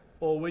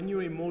 or when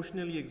you're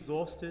emotionally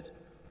exhausted,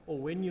 or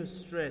when you're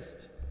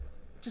stressed,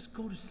 just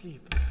go to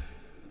sleep.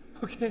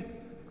 Okay?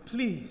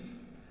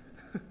 Please.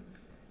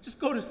 Just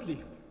go to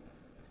sleep.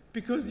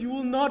 Because you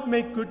will not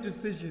make good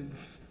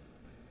decisions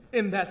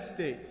in that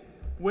state.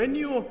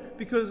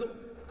 Because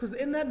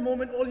in that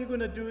moment, all you're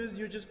gonna do is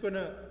you're just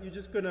gonna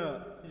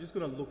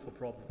look for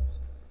problems.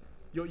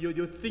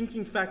 Your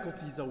thinking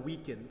faculties are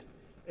weakened,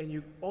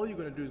 and all you're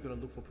gonna do is gonna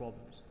look for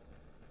problems.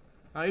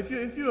 Now, if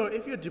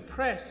you're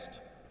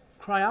depressed,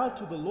 cry out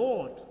to the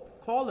Lord,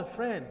 call a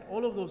friend,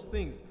 all of those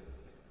things.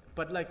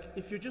 But like,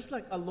 if you're just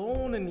like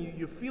alone and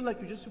you feel like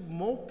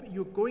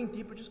you're going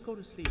deeper, just go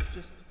to sleep.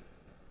 Just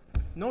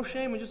no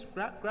shame, and just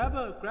grab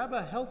a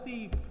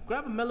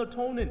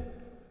melatonin,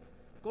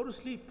 go to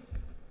sleep.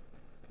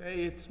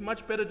 Okay, it's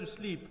much better to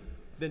sleep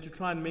than to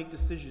try and make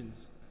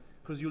decisions,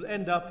 because you'll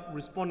end up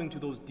responding to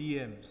those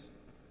DMs.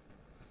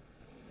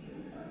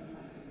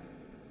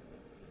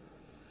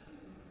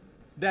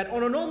 That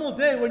on a normal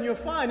day, when you're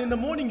fine, in the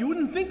morning, you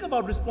wouldn't think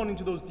about responding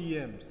to those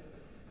DMs.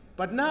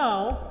 But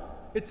now,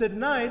 it's at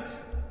night,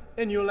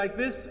 and you're like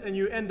this, and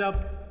you end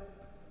up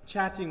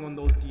chatting on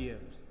those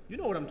DMs. You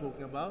know what I'm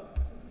talking about.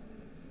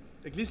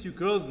 At least you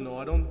girls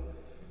know.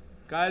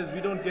 Guys,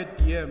 we don't get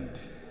DM'd.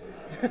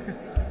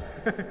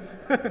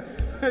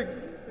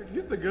 At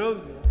least the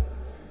girls know.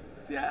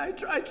 See, I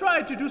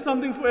try to do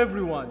something for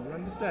everyone, you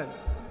understand?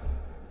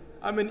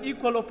 I'm an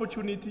equal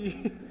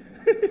opportunity.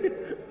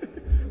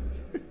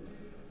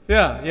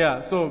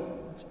 Yeah, so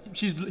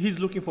he's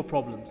looking for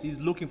problems. He's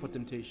looking for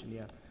temptation,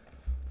 yeah.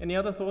 Any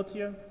other thoughts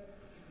here?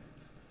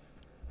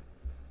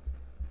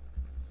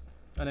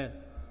 Anel?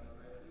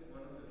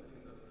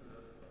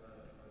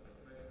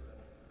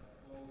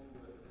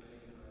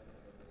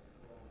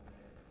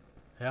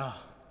 Yeah.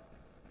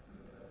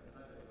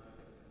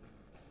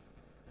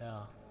 Yeah.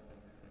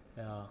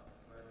 Yeah.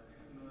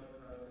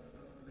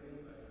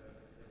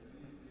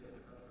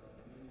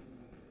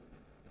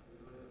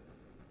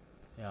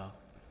 Yeah.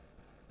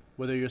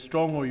 Whether you're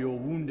strong or you're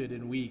wounded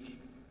and weak,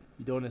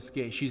 you don't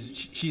escape.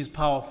 She's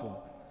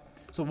powerful.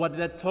 So what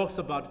that talks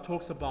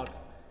about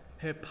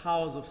her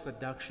powers of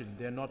seduction.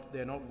 They're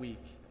not weak.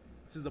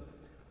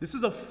 This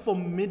is a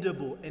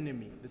formidable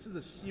enemy. This is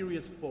a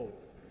serious foe.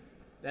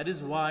 That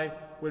is why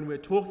when we're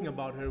talking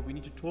about her, we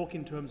need to talk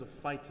in terms of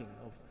fighting.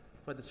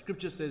 But the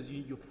scripture says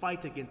you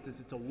fight against this.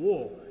 It's a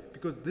war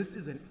because this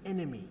is an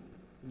enemy.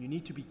 And you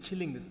need to be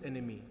killing this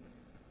enemy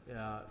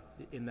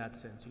in that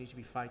sense. You need to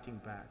be fighting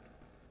back.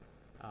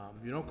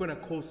 You're not going to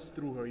coast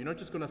through her. You're not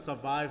just going to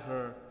survive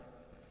her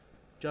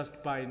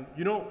just by...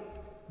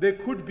 there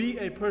could be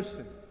a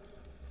person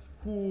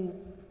who,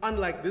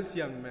 unlike this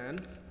young man,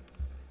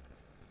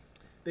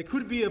 there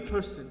could be a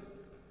person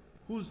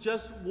who's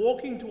just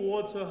walking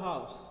towards her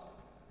house,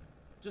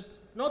 just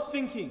not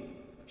thinking.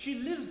 She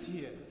lives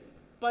here,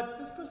 but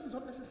this person's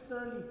not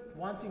necessarily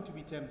wanting to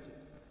be tempted.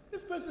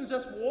 This person's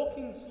just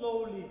walking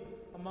slowly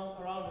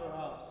around her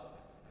house,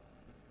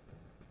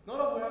 not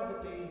aware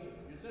of the danger.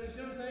 You see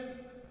what I'm saying?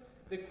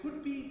 They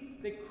could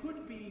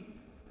be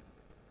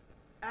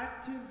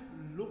active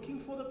looking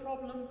for the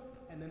problem,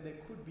 and then they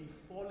could be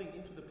falling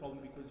into the problem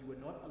because you were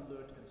not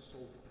alert and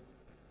sober.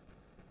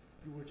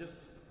 You were just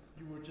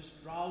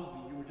drowsy.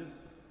 You were just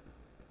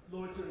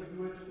loitering.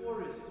 You were a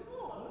tourist.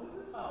 Oh, look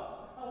at this house.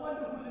 I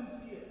wonder who lives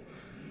here.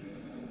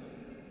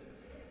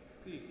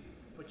 See,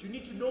 but you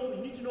need to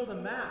know the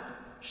map.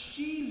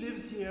 She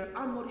lives here.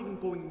 I'm not even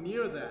going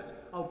near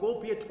that. I'll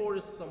go be a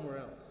tourist somewhere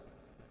else.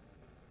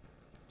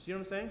 See what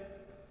I'm saying?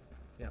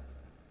 Yeah.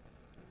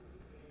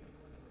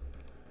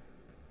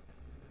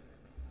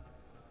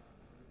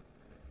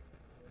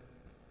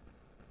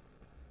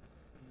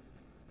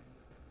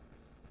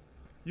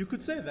 You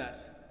could say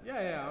that.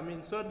 Yeah. I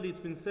mean, certainly it's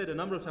been said a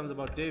number of times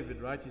about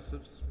David, right? He's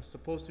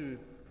supposed to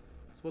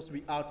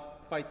be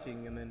out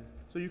fighting, and then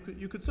so you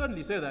could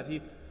certainly say that.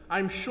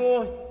 I'm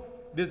sure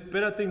there's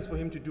better things for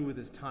him to do with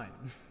his time.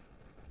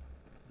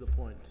 Is the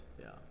point?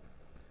 Yeah.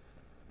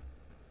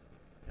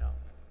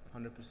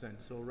 100%.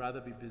 So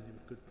rather be busy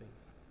with good things.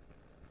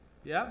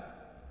 Yeah.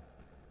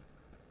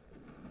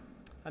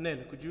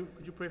 Anel, could you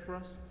pray for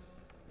us?